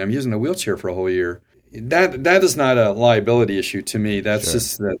crushed him. I'm using a wheelchair for a whole year. That is not a liability issue to me. That's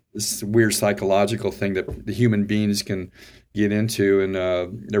just this weird psychological thing that the human beings can get into, and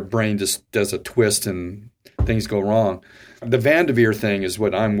their brain just does a twist and things go wrong. The Vanderveer thing is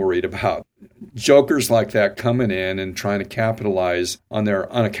what I'm worried about. Jokers like that coming in and trying to capitalize on their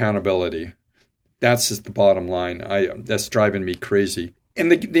unaccountability. That's just the bottom line. That's driving me crazy. And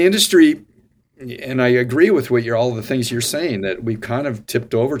the industry, and I agree with all the things you're saying, that we've kind of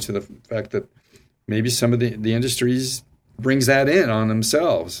tipped over to the fact that maybe some of the industries brings that in on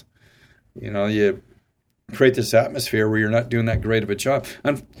themselves. You create this atmosphere where you're not doing that great of a job.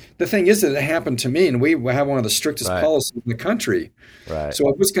 And the thing is that it happened to me, and we have one of the strictest policies in the country. Right. So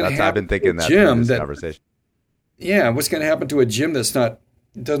what's going to happen? I've been thinking to a that gym in this conversation. Yeah, what's going to happen to a gym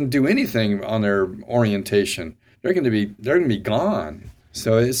doesn't do anything on their orientation? They're going to be gone.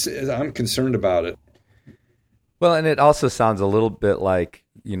 So I'm concerned about it. Well, and it also sounds a little bit like,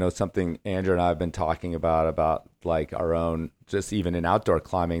 something Andrew and I have been talking about like our own, just even in outdoor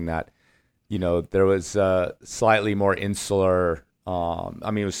climbing, that, there was a slightly more insular,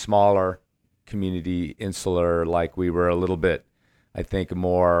 it was smaller community, insular, like we were a little bit, I think,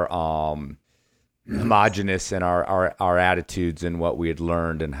 more homogenous in our attitudes and what we had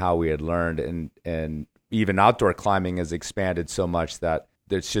learned and how we had learned. And even outdoor climbing has expanded so much that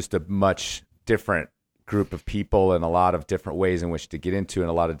there's just a much different group of people and a lot of different ways in which to get into and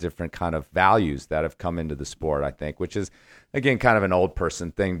a lot of different kind of values that have come into the sport, I think, which is, again, kind of an old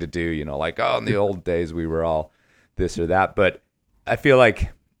person thing to do, like, in the old days we were all this or that. But I feel like,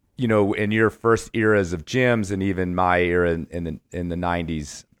 in your first eras of gyms and even my era in the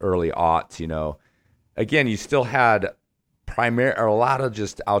 90s, early aughts, again, you still had a lot of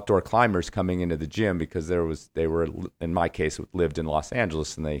just outdoor climbers coming into the gym because they were, in my case, lived in Los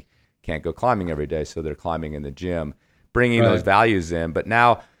Angeles and they can't go climbing every day, so they're climbing in the gym, bringing those values in. But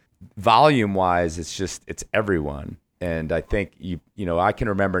now, volume-wise, it's everyone. And I think, I can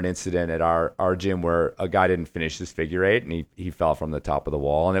remember an incident at our gym where a guy didn't finish his figure eight, and he fell from the top of the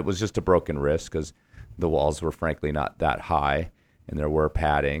wall. And it was just a broken wrist because the walls were, frankly, not that high, and there were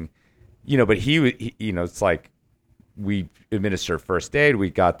padding. But he it's like we administered first aid.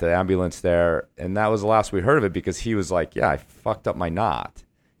 We got the ambulance there, and that was the last we heard of it because he was like, I fucked up my knot.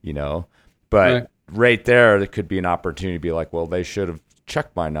 But right there could be an opportunity to be like, well, they should have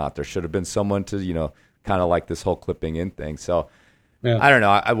checked my knot. There should have been someone to, kind of like this whole clipping in thing. So I don't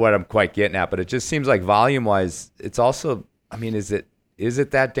know what I'm quite getting at, but it just seems like volume wise, it's also, is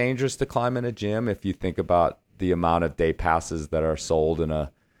it that dangerous to climb in a gym if you think about the amount of day passes that are sold in a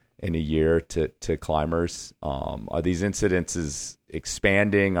year to climbers? Are these incidences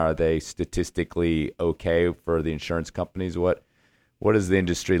expanding? Are they statistically okay for the insurance companies? What does the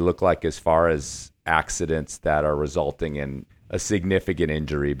industry look like as far as accidents that are resulting in a significant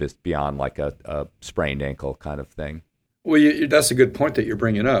injury beyond like a sprained ankle kind of thing? Well, that's a good point that you're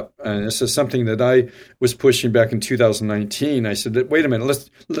bringing up. And this is something that I was pushing back in 2019. I said, wait a minute,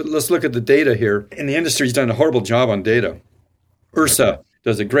 let's look at the data here. And the industry's done a horrible job on data. IRSA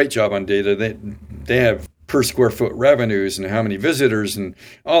does a great job on data. They have per square foot revenues and how many visitors and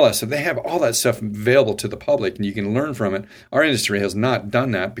all that stuff. They have all that stuff available to the public and you can learn from it. Our industry has not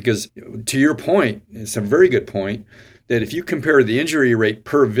done that because, to your point, it's a very good point, that if you compare the injury rate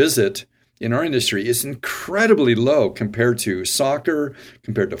per visit in our industry, it's incredibly low compared to soccer,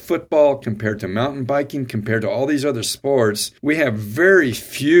 compared to football, compared to mountain biking, compared to all these other sports. We have very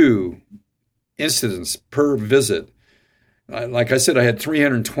few incidents per visit. Like I said, I had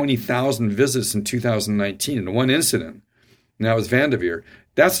 320,000 visits in 2019 in one incident. And that was Vanderveer.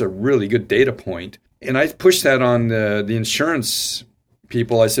 That's a really good data point. And I pushed that on the insurance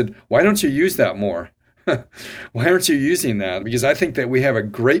people. I said, why don't you use that more? Why aren't you using that? Because I think that we have a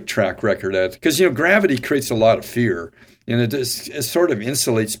great track record at, because, gravity creates a lot of fear. And it sort of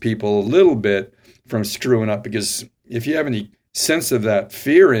insulates people a little bit from screwing up, because if you have any sense of that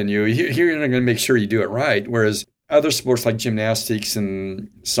fear in you, you're going to make sure you do it right. Whereas other sports like gymnastics and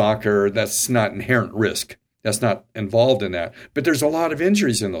soccer, that's not inherent risk. That's not involved in that. But there's a lot of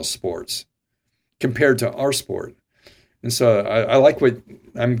injuries in those sports compared to our sport. And so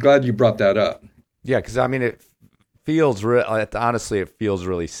I'm glad you brought that up. Yeah, because it feels honestly, it feels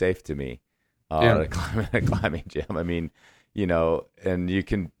really safe to me to climb a climbing gym.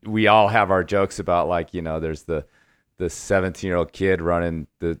 And we all have our jokes about there's the 17-year-old kid running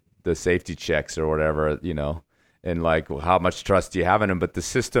the safety checks or whatever, and how much trust do you have in him? But the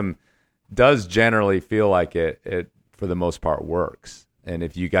system does generally feel like it for the most part works. And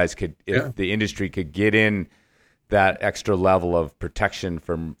if you guys if the industry could get in that extra level of protection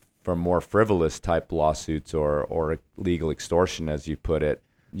from more frivolous type lawsuits or legal extortion, as you put it,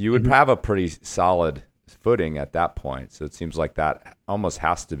 you would have a pretty solid footing at that point. So it seems like that almost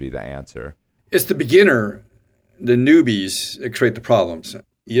has to be the answer. It's the beginner, the newbies that create the problems.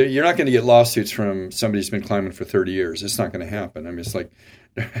 You're not going to get lawsuits from somebody who's been climbing for 30 years. It's not going to happen. It's like,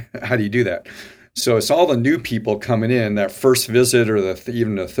 how do you do that? So it's all the new people coming in, that first visit or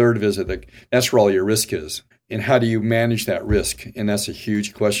even the third visit, that's where all your risk is. And how do you manage that risk? And that's a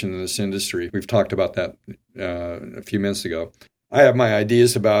huge question in this industry. We've talked about that a few minutes ago. I have my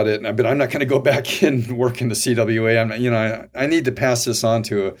ideas about it, but I'm not going to go back and work in the CWA. I need to pass this on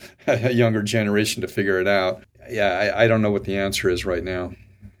to a younger generation to figure it out. Yeah, I don't know what the answer is right now.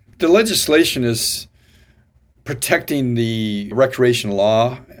 The legislation is protecting the recreation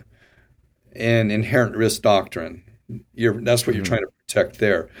law and inherent risk doctrine. That's what you're trying to protect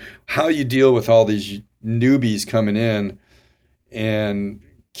there. How you deal with all these newbies coming in and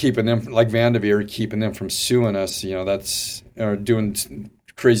keeping them, like Vanderveer, keeping them from suing us, or doing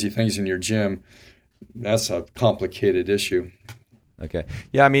crazy things in your gym, that's a complicated issue. Okay.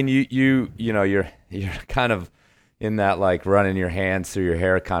 Yeah, you're kind of in that running your hands through your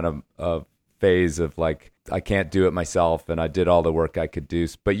hair kind of phase of I can't do it myself, and I did all the work I could do.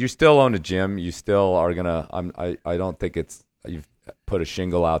 But you still own a gym. You still are gonna. I don't think you've put a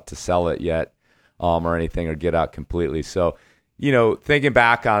shingle out to sell it yet, or anything, or get out completely. So, thinking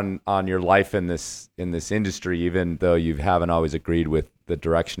back on your life in this industry, even though you haven't always agreed with the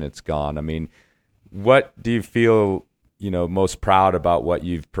direction it's gone. What do you feel most proud about what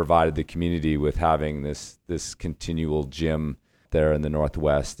you've provided the community with having this continual gym there in the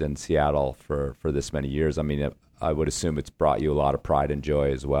Northwest and Seattle for this many years? I would assume it's brought you a lot of pride and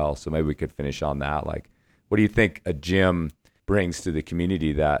joy as well. So maybe we could finish on that. What do you think a gym brings to the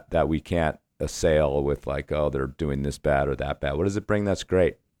community that we can't assail with they're doing this bad or that bad? What does it bring that's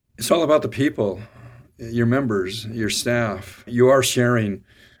great? It's all about the people, your members, your staff. You are sharing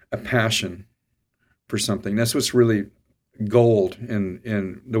a passion for something. That's what's really gold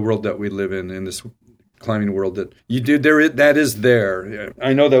in the world that we live in this climbing world, that you do there. That is there.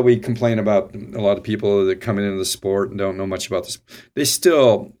 I know that we complain about a lot of people that come into the sport and don't know much about this.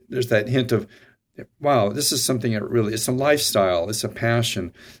 There's that hint of, wow, this is something that really, it's a lifestyle, it's a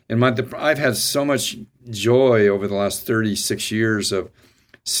passion. And I've had so much joy over the last 36 years of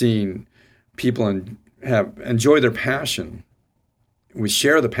seeing people enjoy their passion. We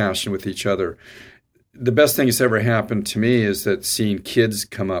share the passion with each other. The best thing that's ever happened to me is that seeing kids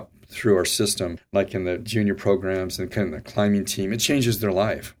come up through our system, like in the junior programs and kind of the climbing team, it changes their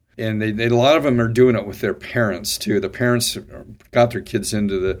life. And a lot of them are doing it with their parents too. The parents got their kids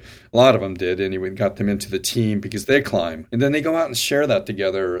a lot of them did anyway, got them into the team because they climb. And then they go out and share that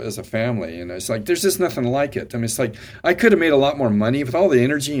together as a family. And it's like, there's just nothing like it. It's like, I could have made a lot more money with all the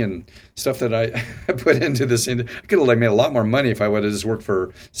energy and stuff that I put into this. I could have made a lot more money if I would have just worked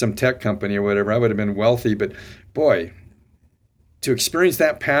for some tech company or whatever. I would have been wealthy. But boy, to experience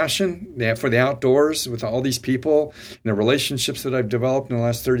that passion for the outdoors with all these people and the relationships that I've developed in the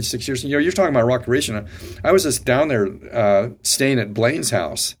last 36 years. You're talking about rock creation. I was just down there staying at Blaine's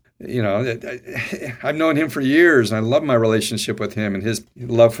house. I've known him for years, and I love my relationship with him and his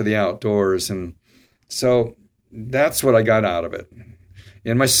love for the outdoors. And so that's what I got out of it.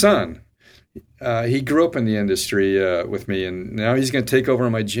 And my son, he grew up in the industry with me, and now he's going to take over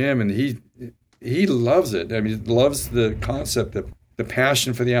my gym, and he loves it. I mean, loves the concept, the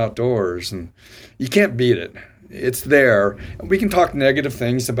passion for the outdoors, and you can't beat it. It's there. We can talk negative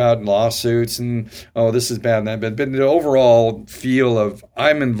things about lawsuits and, oh, this is bad and that bad, but the overall feel of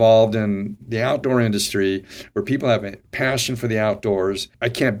I'm involved in the outdoor industry where people have a passion for the outdoors, I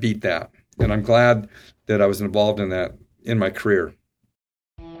can't beat that. And I'm glad that I was involved in that in my career.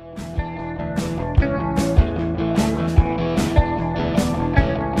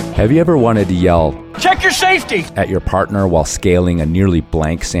 Have you ever wanted to yell, "Check your safety!" at your partner while scaling a nearly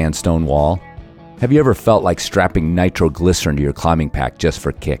blank sandstone wall? Have you ever felt like strapping nitroglycerin to your climbing pack just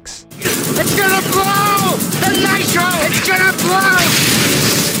for kicks? It's gonna blow! The nitro! It's gonna blow!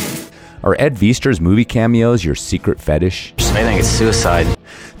 Are Ed Viester's movie cameos your secret fetish? I think it's suicide.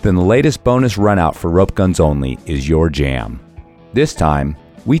 Then the latest bonus runout for Rope Guns Only is your jam. This time,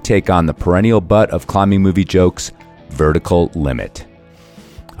 we take on the perennial butt of climbing movie jokes, Vertical Limit.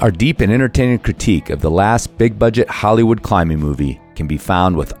 Our deep and entertaining critique of the last big-budget Hollywood climbing movie can be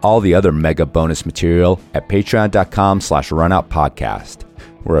found with all the other mega bonus material at patreon.com/runoutpodcast,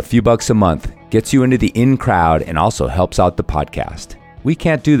 where a few bucks a month gets you into the in crowd and also helps out the podcast. We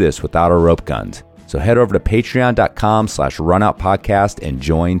can't do this without our rope guns, so head over to patreon.com/runoutpodcast and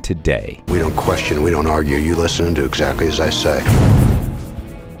join today. We don't question, we don't argue. You listen and do exactly as I say.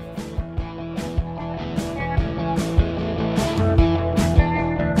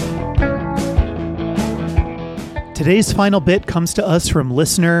 Today's final bit comes to us from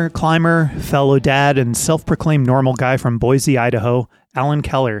listener, climber, fellow dad, and self-proclaimed normal guy from Boise, Idaho, Alan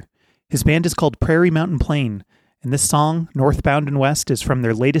Keller. His band is called Prairie Mountain Plain, and this song, Northbound and West, is from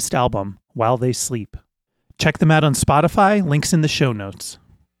their latest album, While They Sleep. Check them out on Spotify, links in the show notes.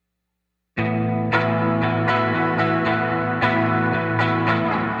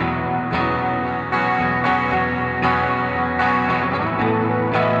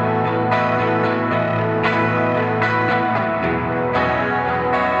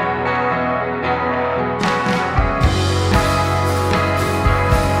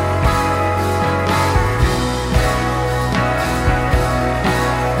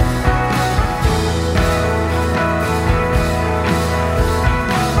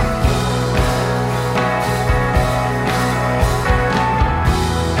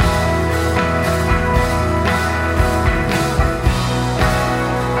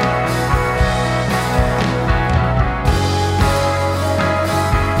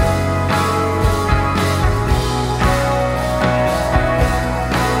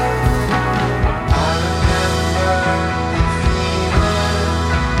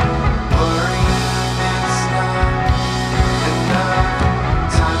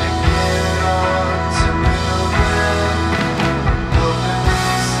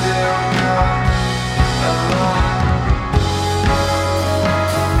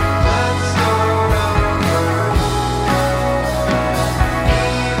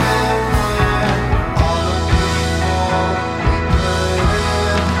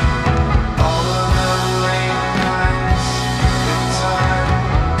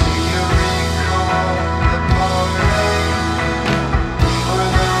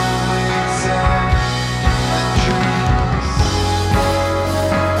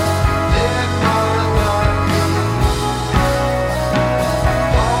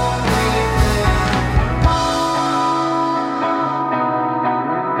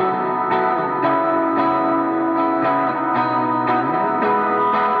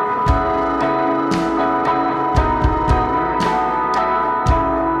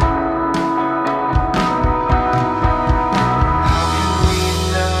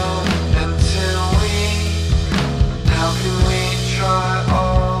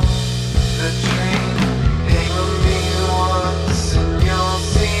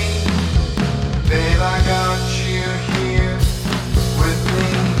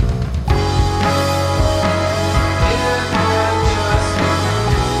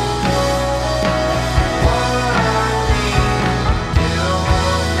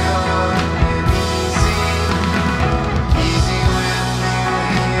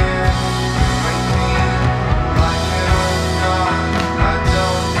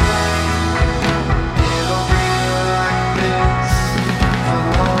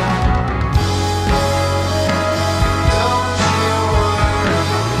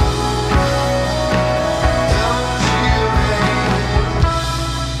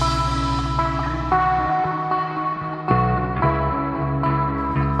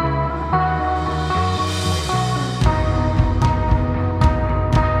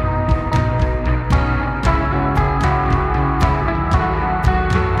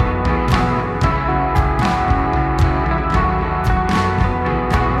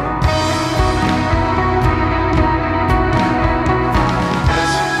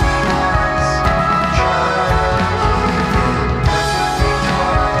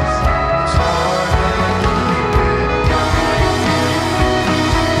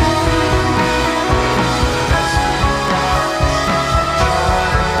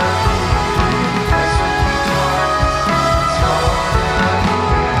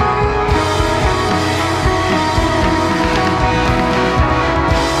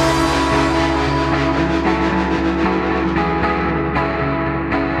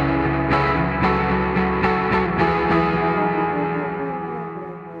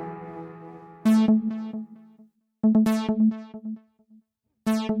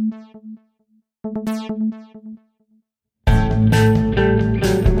 You've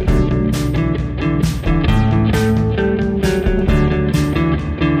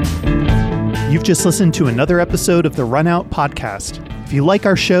just listened to another episode of the RunOut podcast. If you like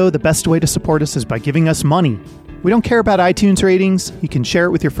our show, the best way to support us is by giving us money. We don't care about iTunes ratings. You can share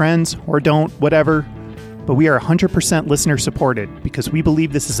it with your friends or don't, whatever. But we are 100% listener supported because we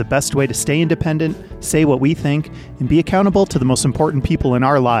believe this is the best way to stay independent, say what we think, and be accountable to the most important people in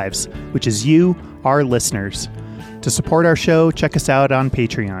our lives, which is you, our listeners. To support our show, check us out on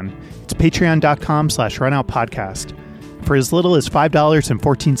Patreon. It's patreon.com/runoutpodcast. For as little as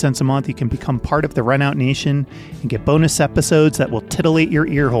 $5.14 a month, you can become part of the RunOut Nation and get bonus episodes that will titillate your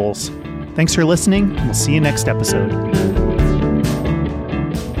ear holes. Thanks for listening, and we'll see you next episode.